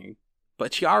of editing.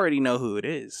 But you already know who it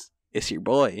is. It's your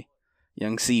boy,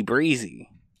 Young C Breezy,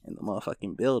 in the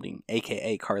motherfucking building,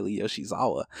 a.k.a. Carly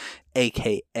Yoshizawa,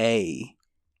 a.k.a.,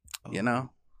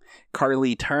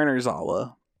 Carly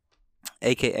Turnerzawa,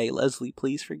 a.k.a. Leslie,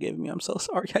 please forgive me. I'm so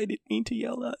sorry. I didn't mean to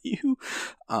yell at you.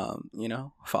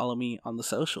 Follow me on the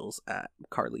socials at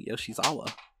Carly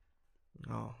Yoshizawa.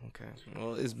 Oh, okay.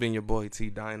 Well, it's been your boy T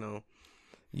Dino,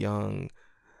 Young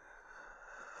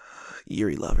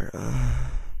Eerie Lover.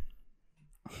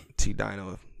 T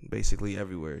Dino, basically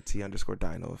everywhere.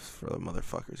 T_Dino for the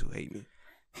motherfuckers who hate me.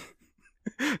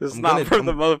 It's the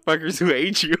motherfuckers who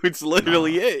hate you. It's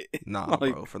literally it. Nah,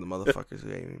 bro. For the motherfuckers who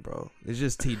hate me, bro. It's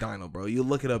just T Dino, bro. You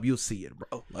look it up, you'll see it,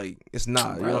 bro. Like, it's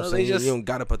not. Bro, you know what I'm saying? You don't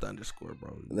gotta put the underscore,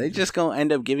 bro. They just gonna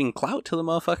end up giving clout to the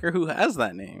motherfucker who has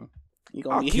that name.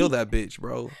 I'll kill that bitch,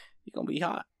 bro. You gonna be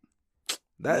hot.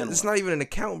 It's not even an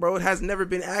account, bro. It has never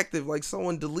been active. Like,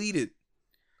 someone deleted.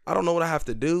 I don't know what I have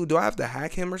to do. Do I have to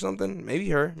hack him or something? Maybe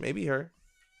her.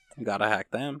 You gotta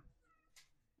hack them.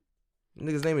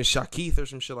 Nigga's name is Shakith or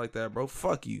some shit like that, bro.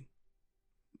 Fuck you.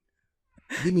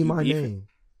 Give me my name.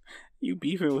 You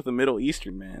beefing with a Middle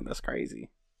Eastern man. That's crazy.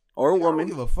 Or a woman. I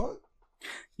don't give a fuck.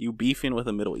 You beefing with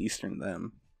a Middle Eastern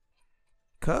them.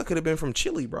 Could have been from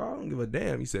Chile, bro. I don't give a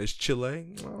damn. He says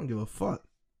Chile. I don't give a fuck.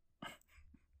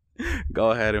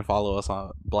 Go ahead and follow us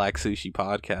on Black Sushi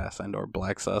Podcast and or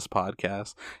Black Sus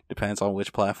Podcast. Depends on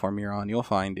which platform you're on. You'll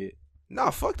find it.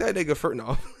 Nah, fuck that nigga for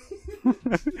no.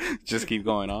 Just keep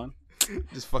going on.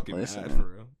 Just fucking Listen, mad for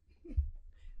real.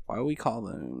 Why do we call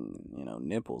them,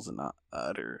 nipples and not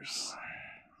udders?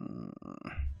 Oh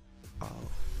no.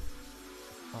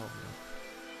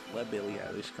 Let Billie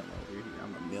Eilish come over here.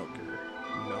 I'm a milker.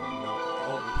 No.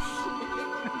 Oh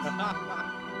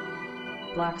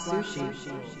shit. Black Sushi.